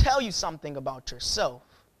 that should tell you something about yourself,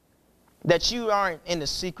 that you aren't in the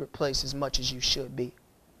secret place as much as you should be.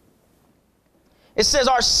 It says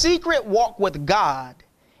our secret walk with God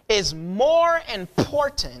is more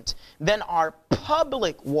important than our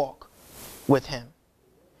public walk with him.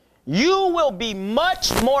 You will be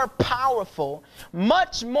much more powerful,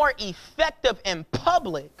 much more effective in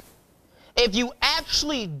public if you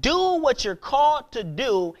actually do what you're called to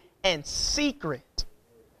do in secret.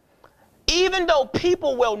 Even though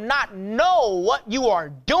people will not know what you are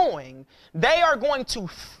doing, they are going to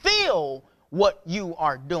feel what you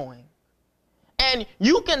are doing. And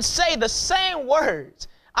you can say the same words.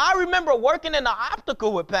 I remember working in the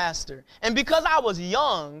optical with Pastor, and because I was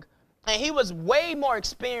young, and he was way more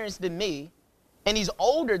experienced than me, and he's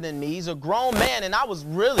older than me. He's a grown man, and I was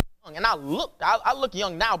really young. And I look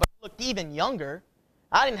young now, but I looked even younger.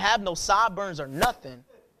 I didn't have no sideburns or nothing.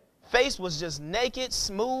 Face was just naked,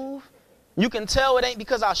 smooth. You can tell it ain't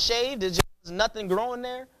because I shaved. There's just nothing growing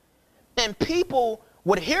there. And people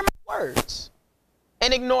would hear my words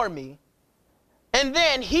and ignore me. And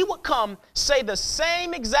then he would come, say the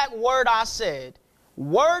same exact word I said,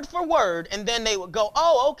 word for word, and then they would go,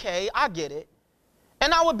 oh, okay, I get it.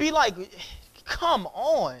 And I would be like, come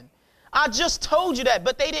on. I just told you that,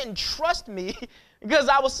 but they didn't trust me because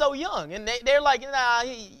I was so young. And they're like, nah,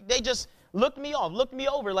 they just looked me off, looked me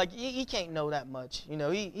over, like he can't know that much. You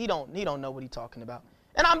know, he don't know what he's talking about.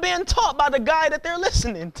 And I'm being taught by the guy that they're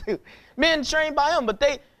listening to, being trained by him, but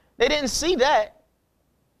they didn't see that.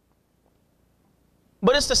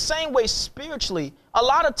 But it's the same way spiritually. A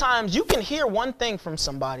lot of times you can hear one thing from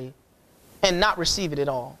somebody and not receive it at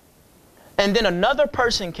all. And then another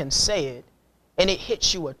person can say it and it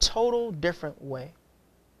hits you a total different way.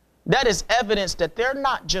 That is evidence that they're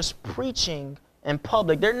not just preaching in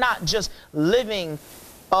public. They're not just living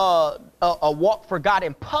a walk for God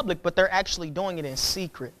in public, but they're actually doing it in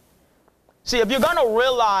secret. See, if you're going to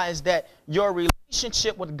realize that your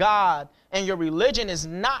relationship with God and your religion is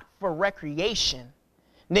not for recreation,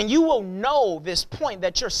 then you will know this point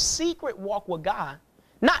that your secret walk with God,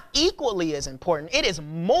 not equally as important, it is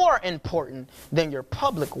more important than your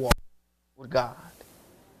public walk with God.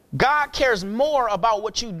 God cares more about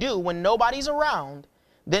what you do when nobody's around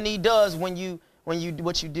than he does what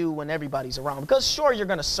you do when everybody's around. Because sure, you're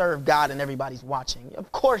going to serve God and everybody's watching.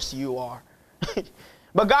 Of course you are.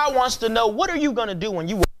 But God wants to know, what are you going to do when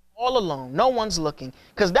you are all alone? No one's looking,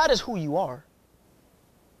 because that is who you are.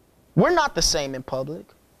 We're not the same in public.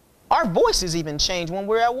 Our voices even change when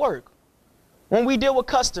we're at work. When we deal with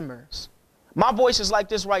customers. My voice is like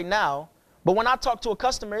this right now, but when I talk to a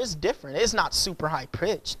customer, it's different. It's not super high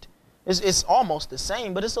pitched. It's almost the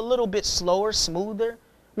same, but it's a little bit slower, smoother. I'm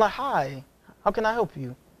like, hi, how can I help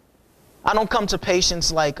you? I don't come to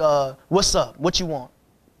patients like, what's up? What you want?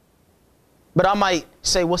 But I might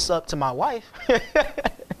say, what's up to my wife?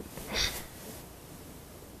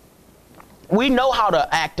 We know how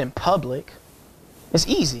to act in public. It's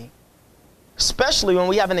easy. Especially when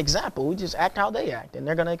we have an example. We just act how they act and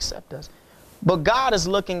they're going to accept us. But God is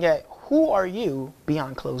looking at, who are you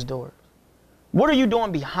behind closed doors? What are you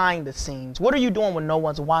doing behind the scenes? What are you doing when no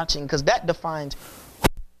one's watching? Because that defines who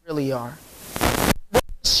you really are.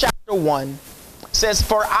 Chapter 1 says,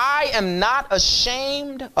 for I am not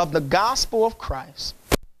ashamed of the gospel of Christ,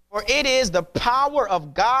 for it is the power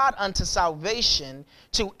of God unto salvation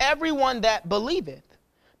to everyone that believeth,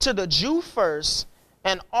 to the Jew first,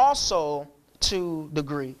 and also to the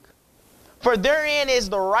Greek. For therein is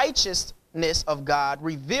the righteousness of God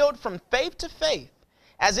revealed from faith to faith,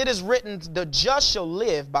 as it is written, the just shall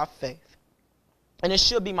live by faith. And it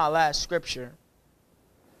should be my last scripture.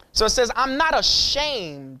 So it says, I'm not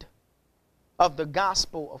ashamed of the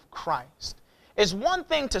gospel of Christ. It's one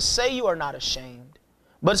thing to say you are not ashamed,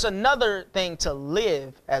 but it's another thing to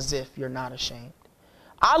live as if you're not ashamed.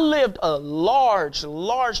 I lived a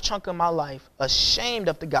large chunk of my life ashamed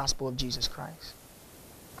of the gospel of Jesus Christ.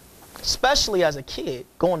 Especially as a kid,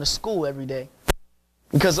 going to school every day.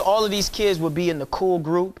 Because all of these kids would be in the cool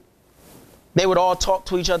group. They would all talk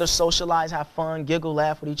to each other, socialize, have fun, giggle,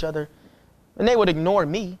 laugh with each other. And they would ignore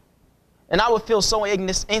me. And I would feel so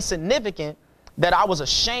insignificant that I was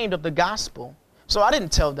ashamed of the gospel. So I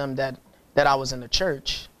didn't tell them that I was in the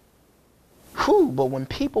church. But when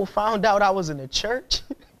people found out I was in the church,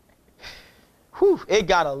 it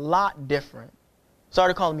got a lot different.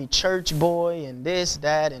 Started calling me church boy and this,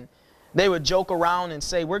 that, and they would joke around and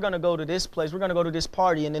say, we're going to go to this place, we're going to go to this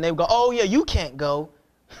party, and then they would go, oh yeah, you can't go.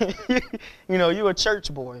 You know, you a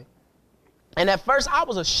church boy. And at first I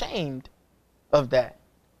was ashamed of that.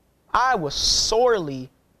 I was sorely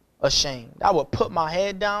ashamed. I would put my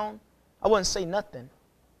head down. I wouldn't say nothing.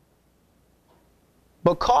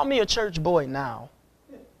 But call me a church boy now.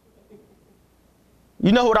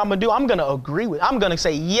 You know what I'm going to do? I'm going to agree with. I'm going to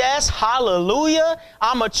say, yes, hallelujah,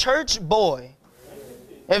 I'm a church boy.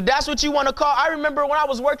 If that's what you want to call. I remember when I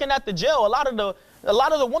was working at the jail, a lot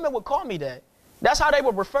of the women would call me that. That's how they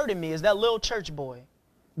would refer to me, as that little church boy.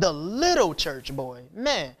 The little church boy.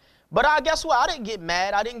 Man. But guess what? I didn't get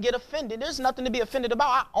mad. I didn't get offended. There's nothing to be offended about.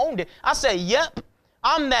 I owned it. I said, yep,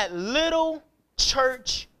 I'm that little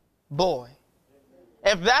church boy.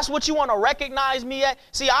 If that's what you want to recognize me at,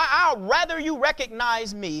 see, I'd rather you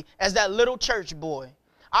recognize me as that little church boy.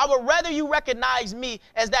 I would rather you recognize me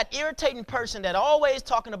as that irritating person that always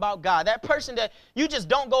talking about God, that person that you just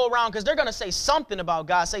don't go around because they're going to say something about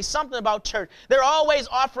God, say something about church. They're always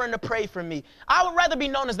offering to pray for me. I would rather be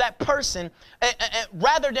known as that person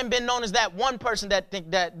rather than being known as that one person that think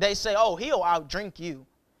that they say, oh, he'll outdrink you.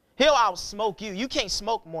 He'll outsmoke you. You can't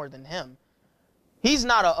smoke more than him. He's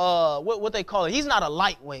not a, what they call it, he's not a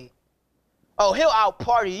lightweight. Oh, he'll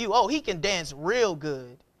out-party you. Oh, he can dance real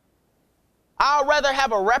good. I'd rather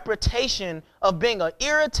have a reputation of being an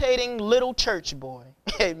irritating little church boy.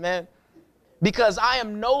 Amen. Because I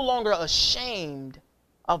am no longer ashamed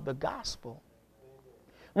of the gospel.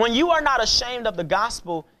 When you are not ashamed of the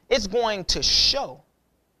gospel, it's going to show.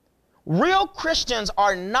 Real Christians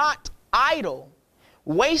are not idle,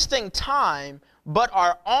 wasting time, but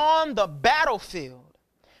are on the battlefield,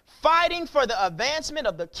 fighting for the advancement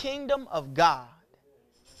of the kingdom of God.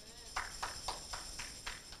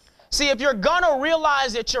 See, if you're going to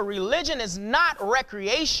realize that your religion is not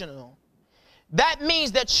recreational, that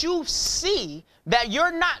means that you see that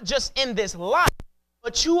you're not just in this life,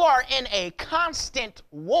 but you are in a constant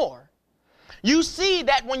war. You see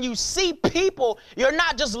that when you see people, you're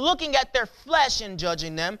not just looking at their flesh and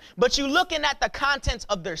judging them, but you're looking at the contents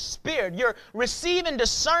of their spirit. You're receiving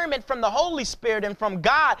discernment from the Holy Spirit and from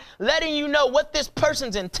God, letting you know what this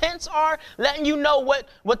person's intents are, letting you know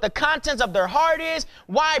what the contents of their heart is.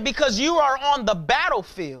 Why? Because you are on the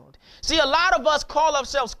battlefield. See, a lot of us call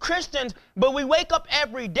ourselves Christians, but we wake up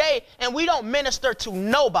every day and we don't minister to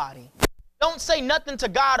nobody. Don't say nothing to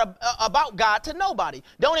God about God to nobody.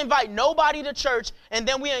 Don't invite nobody to church, and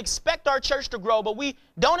then we expect our church to grow, but we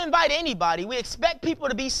don't invite anybody. We expect people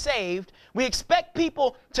to be saved. We expect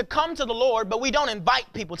people to come to the Lord, but we don't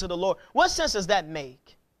invite people to the Lord. What sense does that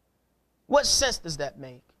make? What sense does that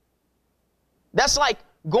make? That's like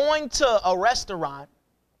going to a restaurant,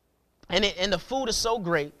 and the food is so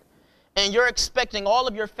great, and you're expecting all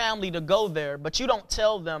of your family to go there, but you don't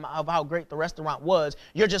tell them of how great the restaurant was.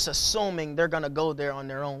 You're just assuming they're going to go there on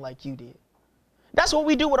their own like you did. That's what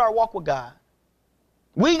we do with our walk with God.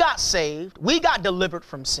 We got saved, we got delivered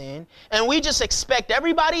from sin, and we just expect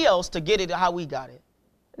everybody else to get it how we got it.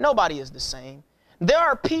 Nobody is the same. There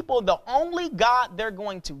are people, the only God they're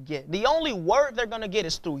going to get, the only word they're going to get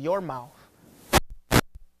is through your mouth.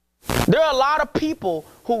 There are a lot of people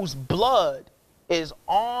whose blood is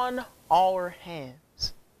on our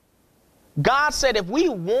hands. God said if we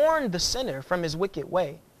warn the sinner from his wicked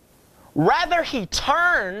way, rather he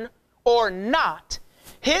turn or not,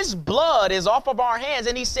 his blood is off of our hands.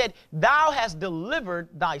 And he said, thou hast delivered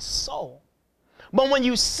thy soul. But when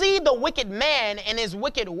you see the wicked man in his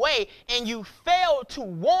wicked way and you fail to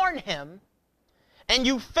warn him, and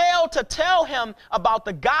you fail to tell him about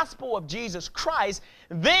the gospel of Jesus Christ,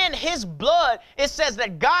 then his blood, it says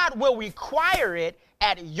that God will require it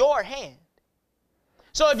at your hand.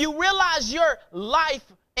 So if you realize your life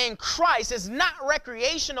in Christ is not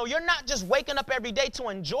recreational, you're not just waking up every day to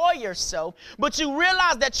enjoy yourself, but you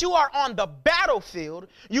realize that you are on the battlefield,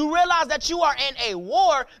 you realize that you are in a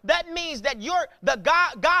war, that means that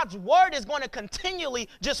God's word is going to continually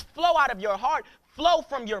just flow out of your heart, flow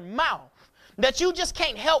from your mouth. That you just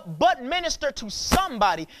can't help but minister to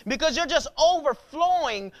somebody because you're just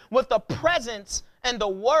overflowing with the presence and the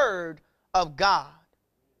word of God.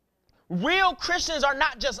 Real Christians are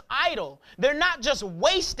not just idle. They're not just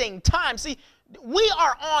wasting time. See, we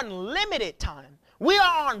are on limited time. We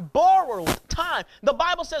are on borrowed time. The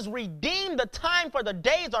Bible says, redeem the time for the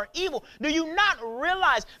days are evil. Do you not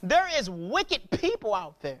realize there is wicked people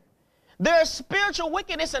out there? There is spiritual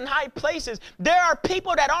wickedness in high places. There are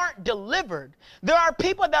people that aren't delivered. There are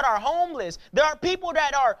people that are homeless. There are people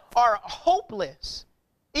that are hopeless.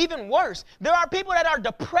 Even worse, there are people that are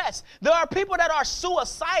depressed. There are people that are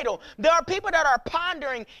suicidal. There are people that are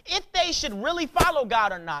pondering if they should really follow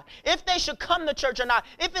God or not, if they should come to church or not,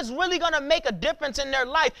 if it's really going to make a difference in their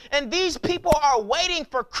life. And these people are waiting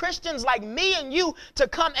for Christians like me and you to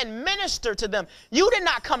come and minister to them. You did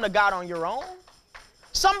not come to God on your own.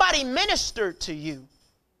 Somebody ministered to you.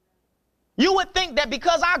 You would think that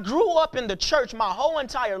because I grew up in the church my whole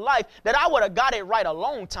entire life that I would have got it right a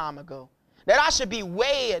long time ago, that I should be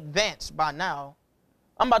way advanced by now.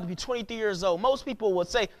 I'm about to be 23 years old. Most people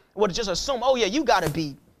would just assume, oh yeah, you got to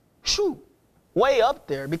be way up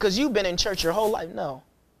there because you've been in church your whole life. No,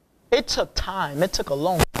 it took time. It took a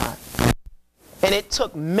long time. And it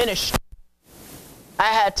took ministry. I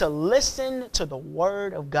had to listen to the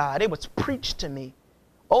word of God. It was preached to me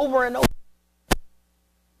over and over.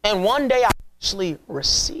 And one day I actually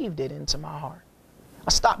received it into my heart. I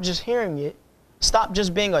stopped just hearing it, stopped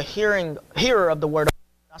just being a hearer of the word of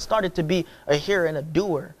God. I started to be a hearer and a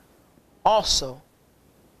doer also.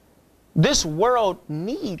 This world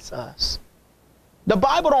needs us. The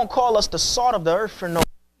Bible don't call us the salt of the earth for no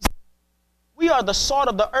reason. We are the salt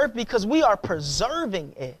of the earth because we are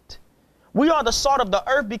preserving it. We are the salt of the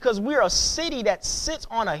earth because we are a city that sits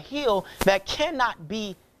on a hill that cannot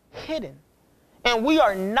be hidden. And we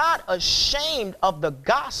are not ashamed of the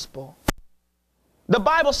gospel. The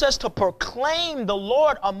Bible says to proclaim the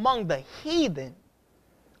Lord among the heathen,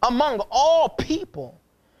 among all people.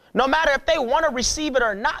 No matter if they want to receive it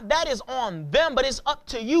or not, that is on them, but it's up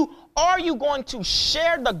to you. Are you going to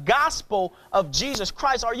share the gospel of Jesus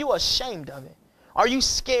Christ? Are you ashamed of it? Are you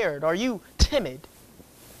scared? Are you timid?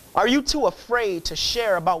 Are you too afraid to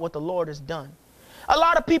share about what the Lord has done? A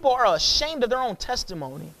lot of people are ashamed of their own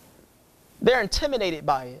testimony. They're intimidated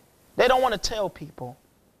by it. They don't want to tell people.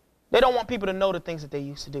 They don't want people to know the things that they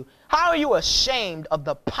used to do. How are you ashamed of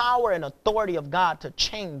the power and authority of God to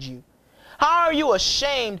change you? How are you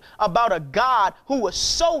ashamed about a God who was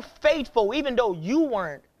so faithful even though you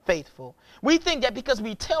weren't faithful? We think that because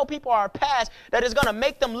we tell people our past that it's going to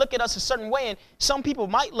make them look at us a certain way, and some people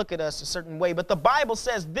might look at us a certain way, but the Bible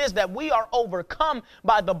says this, that we are overcome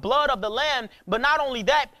by the blood of the Lamb, but not only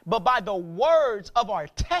that, but by the words of our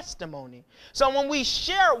testimony. So when we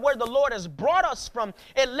share where the Lord has brought us from,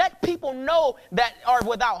 it let people know that are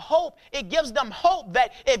without hope. It gives them hope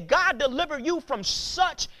that if God delivered you from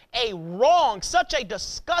such a wrong, such a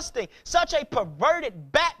disgusting, such a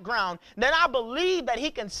perverted background, then I believe that he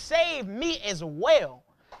can save me as well.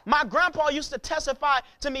 My grandpa used to testify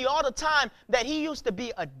to me all the time that he used to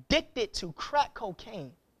be addicted to crack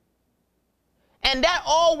cocaine. And that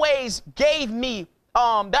always gave me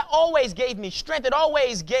strength. It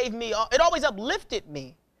always uplifted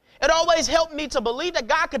me. It always helped me to believe that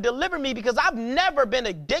God could deliver me because I've never been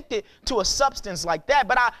addicted to a substance like that.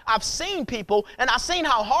 But I've seen people and I've seen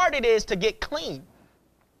how hard it is to get clean.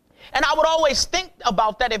 And I would always think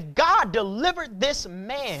about that. If God delivered this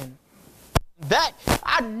man, that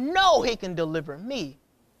I know he can deliver me.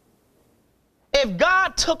 If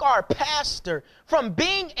God took our pastor from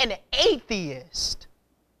being an atheist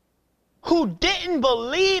who didn't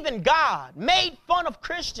believe in God, made fun of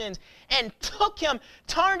Christians, and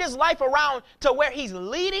turned his life around to where he's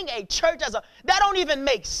leading a church that don't even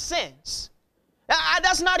make sense.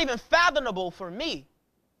 That's not even fathomable for me.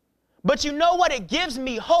 But you know what? It gives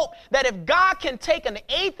me hope that if God can take an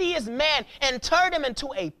atheist man and turn him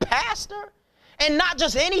into a pastor, and not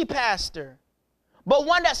just any pastor, but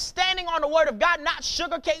one that's standing on the word of God, not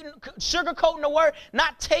sugarcoating the word,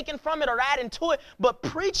 not taking from it or adding to it, but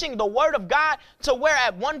preaching the word of God to where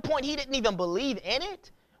at one point he didn't even believe in it,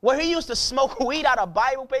 where he used to smoke weed out of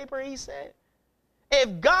Bible paper, he said.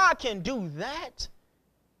 If God can do that,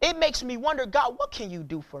 it makes me wonder, God, what can you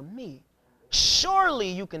do for me? Surely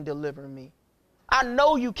you can deliver me. I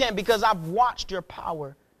know you can because I've watched your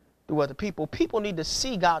power through other people. People need to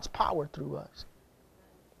see God's power through us.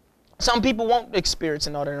 Some people won't experience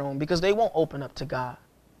it on their own because they won't open up to God.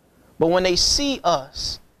 But when they see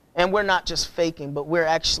us, and we're not just faking, but we're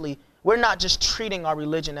not just treating our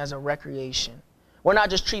religion as a recreation. We're not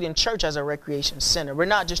just treating church as a recreation center. We're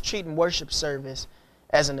not just treating worship service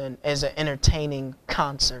as an entertaining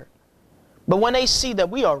concert. But when they see that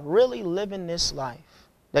we are really living this life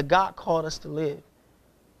that God called us to live,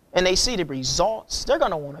 and they see the results, they're going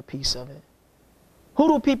to want a piece of it. Who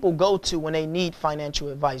do people go to when they need financial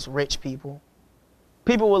advice? Rich people.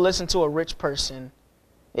 People will listen to a rich person.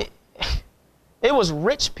 It was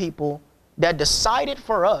rich people that decided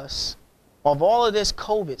for us of all of this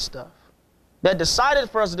COVID stuff, that decided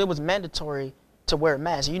for us that it was mandatory to wear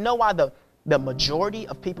masks. You know why the majority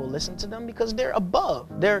of people listen to them? Because they're above.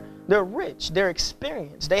 They're rich. They're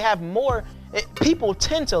experienced. They have more. People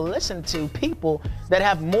tend to listen to people that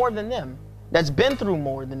have more than them, that's been through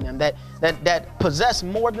more than them, that possess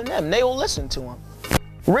more than them. They will listen to them.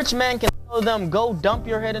 Rich man can tell them, go dump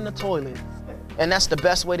your head in the toilet. And that's the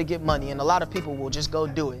best way to get money. And a lot of people will just go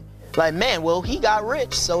do it. Like, man, well, he got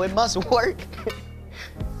rich, so it must work.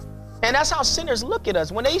 And that's how sinners look at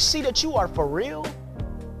us. When they see that you are for real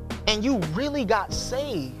and you really got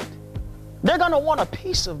saved, they're going to want a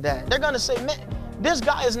piece of that. They're going to say, man, this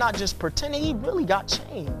guy is not just pretending, he really got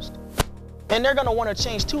changed. And they're going to want to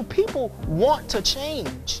change too. People want to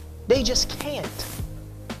change. They just can't.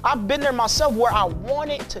 I've been there myself where I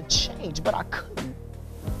wanted to change, but I couldn't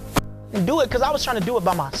do it because I was trying to do it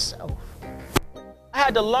by myself. I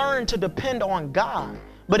had to learn to depend on God.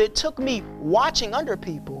 But it took me watching other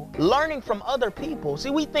people, learning from other people. See,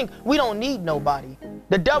 we think we don't need nobody.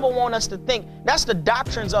 The devil wants us to think that's the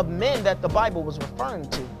doctrines of men that the Bible was referring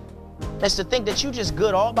to. It's to think that you just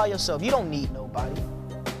good all by yourself. You don't need nobody.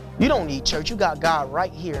 You don't need church. You got God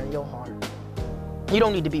right here in your heart. You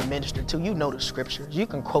don't need to be ministered to. You know the scriptures. You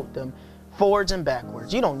can quote them forwards and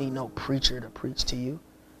backwards. You don't need no preacher to preach to you.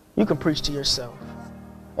 You can preach to yourself.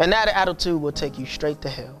 And that attitude will take you straight to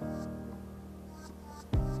hell.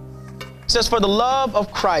 It says, for the love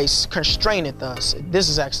of Christ constraineth us. This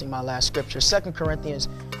is actually my last scripture. 2 Corinthians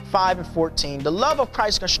 5:14. The love of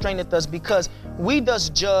Christ constraineth us, because we thus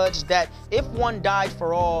judge that if one died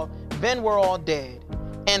for all, then we're all dead.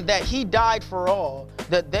 And that he died for all,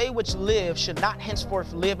 that they which live should not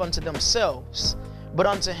henceforth live unto themselves, but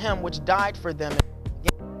unto him which died for them.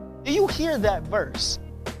 Do you hear that verse?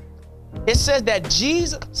 It says that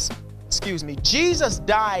Jesus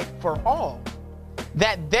died for all,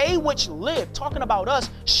 that they which live, talking about us,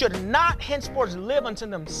 should not henceforth live unto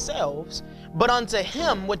themselves, but unto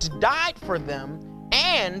him which died for them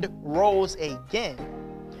and rose again.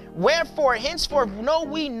 Wherefore henceforth know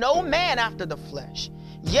we no man after the flesh.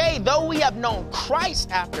 Yea, though we have known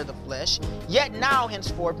Christ after the flesh, yet now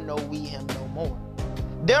henceforth know we him no more.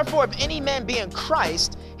 Therefore, if any man be in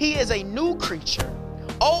Christ, he is a new creature.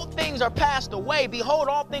 Old things are passed away. Behold,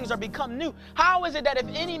 all things are become new. How is it that if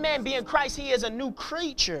any man be in Christ, he is a new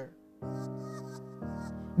creature?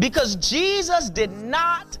 Because Jesus did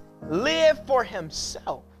not live for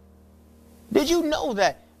himself. Did you know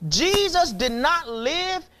that? Jesus did not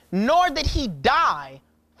live, nor did he die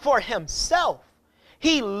for himself.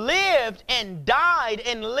 He lived and died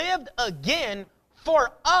and lived again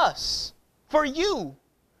for us, for you,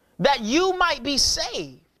 that you might be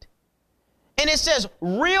saved. And it says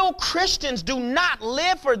real Christians do not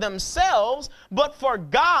live for themselves, but for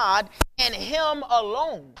God and him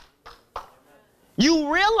alone.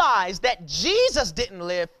 You realize that Jesus didn't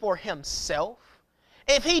live for himself.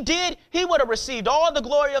 If he did, he would have received all the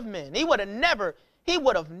glory of men. He would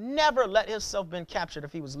have never let himself been captured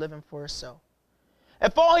if he was living for himself.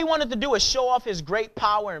 If all he wanted to do is show off his great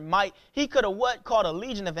power and might, he could have called a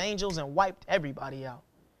legion of angels and wiped everybody out.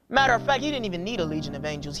 Matter of fact, he didn't even need a legion of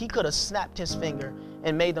angels. He could have snapped his finger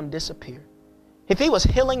and made them disappear. If he was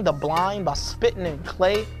healing the blind by spitting in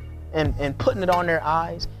clay and putting it on their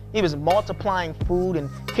eyes, he was multiplying food and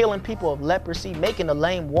healing people of leprosy, making the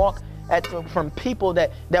lame walk from people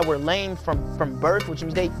that were lame from birth, which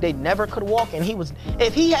means they never could walk. And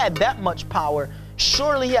if he had that much power,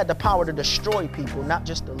 surely he had the power to destroy people, not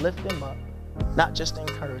just to lift them up, not just to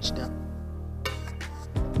encourage them.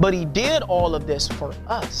 But he did all of this for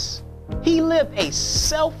us. He lived a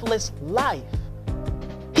selfless life.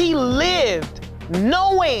 He lived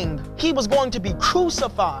knowing he was going to be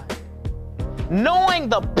crucified, knowing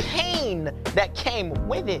the pain that came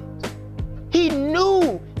with it. He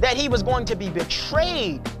knew that he was going to be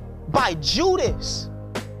betrayed by Judas.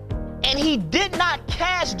 And he did not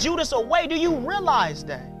cast Judas away. Do you realize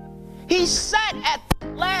that? He sat at the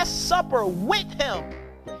Last Supper with him,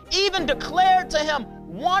 even declared to him,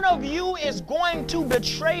 one of you is going to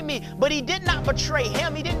betray me. But he did not betray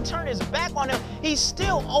him. He didn't turn his back on him. He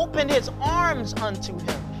still opened his arms unto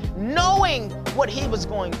him, knowing what he was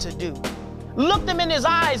going to do. Looked him in his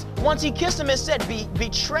eyes once he kissed him and said,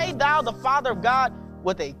 betrayed thou the Father of God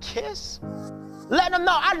with a kiss? Let him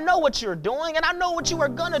know, I know what you're doing and I know what you are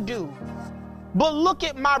going to do. But look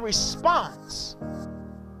at my response.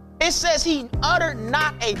 It says he uttered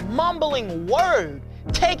not a mumbling word,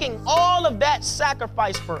 taking all of that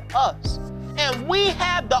sacrifice for us. And we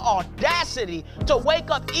have the audacity to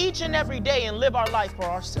wake up each and every day and live our life for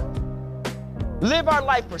ourselves. Live our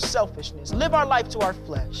life for selfishness. Live our life to our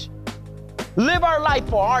flesh. Live our life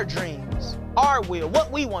for our dreams, our will,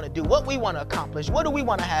 what we want to do, what we want to accomplish, what do we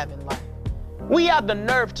want to have in life. We have the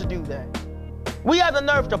nerve to do that. We have the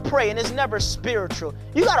nerve to pray, and it's never spiritual.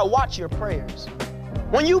 You got to watch your prayers.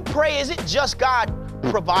 When you pray, is it just God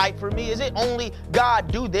provide for me? Is it only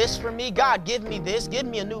God do this for me? God give me this, give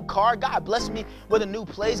me a new car. God bless me with a new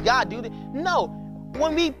place. God do this. No,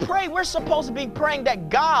 when we pray, we're supposed to be praying that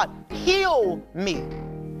God heal me.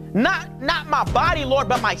 Not my body, Lord,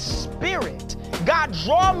 but my spirit. God,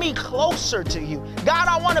 draw me closer to you. God,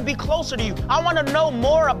 I want to be closer to you. I want to know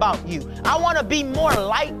more about you. I want to be more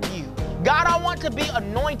like you. God, I want to be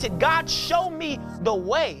anointed. God, show me the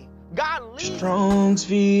way. God, lead me.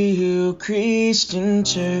 Strongsville Christian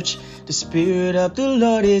Church, the Spirit of the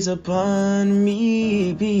Lord is upon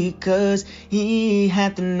me, because He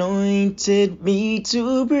hath anointed me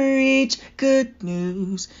to preach good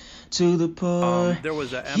news to the poor. There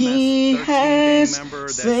was a He has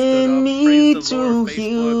sent me to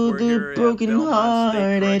heal the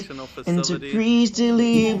brokenhearted and to preach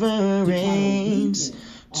deliverance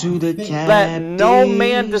to the captives. Let no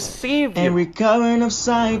man deceive and you recovering of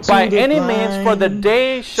sight by to the any blind, means, for the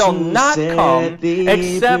day shall not to come set the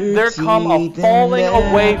except there come a liberty falling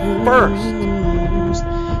them away that first. rule.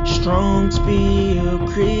 Bronxville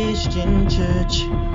Christian Church.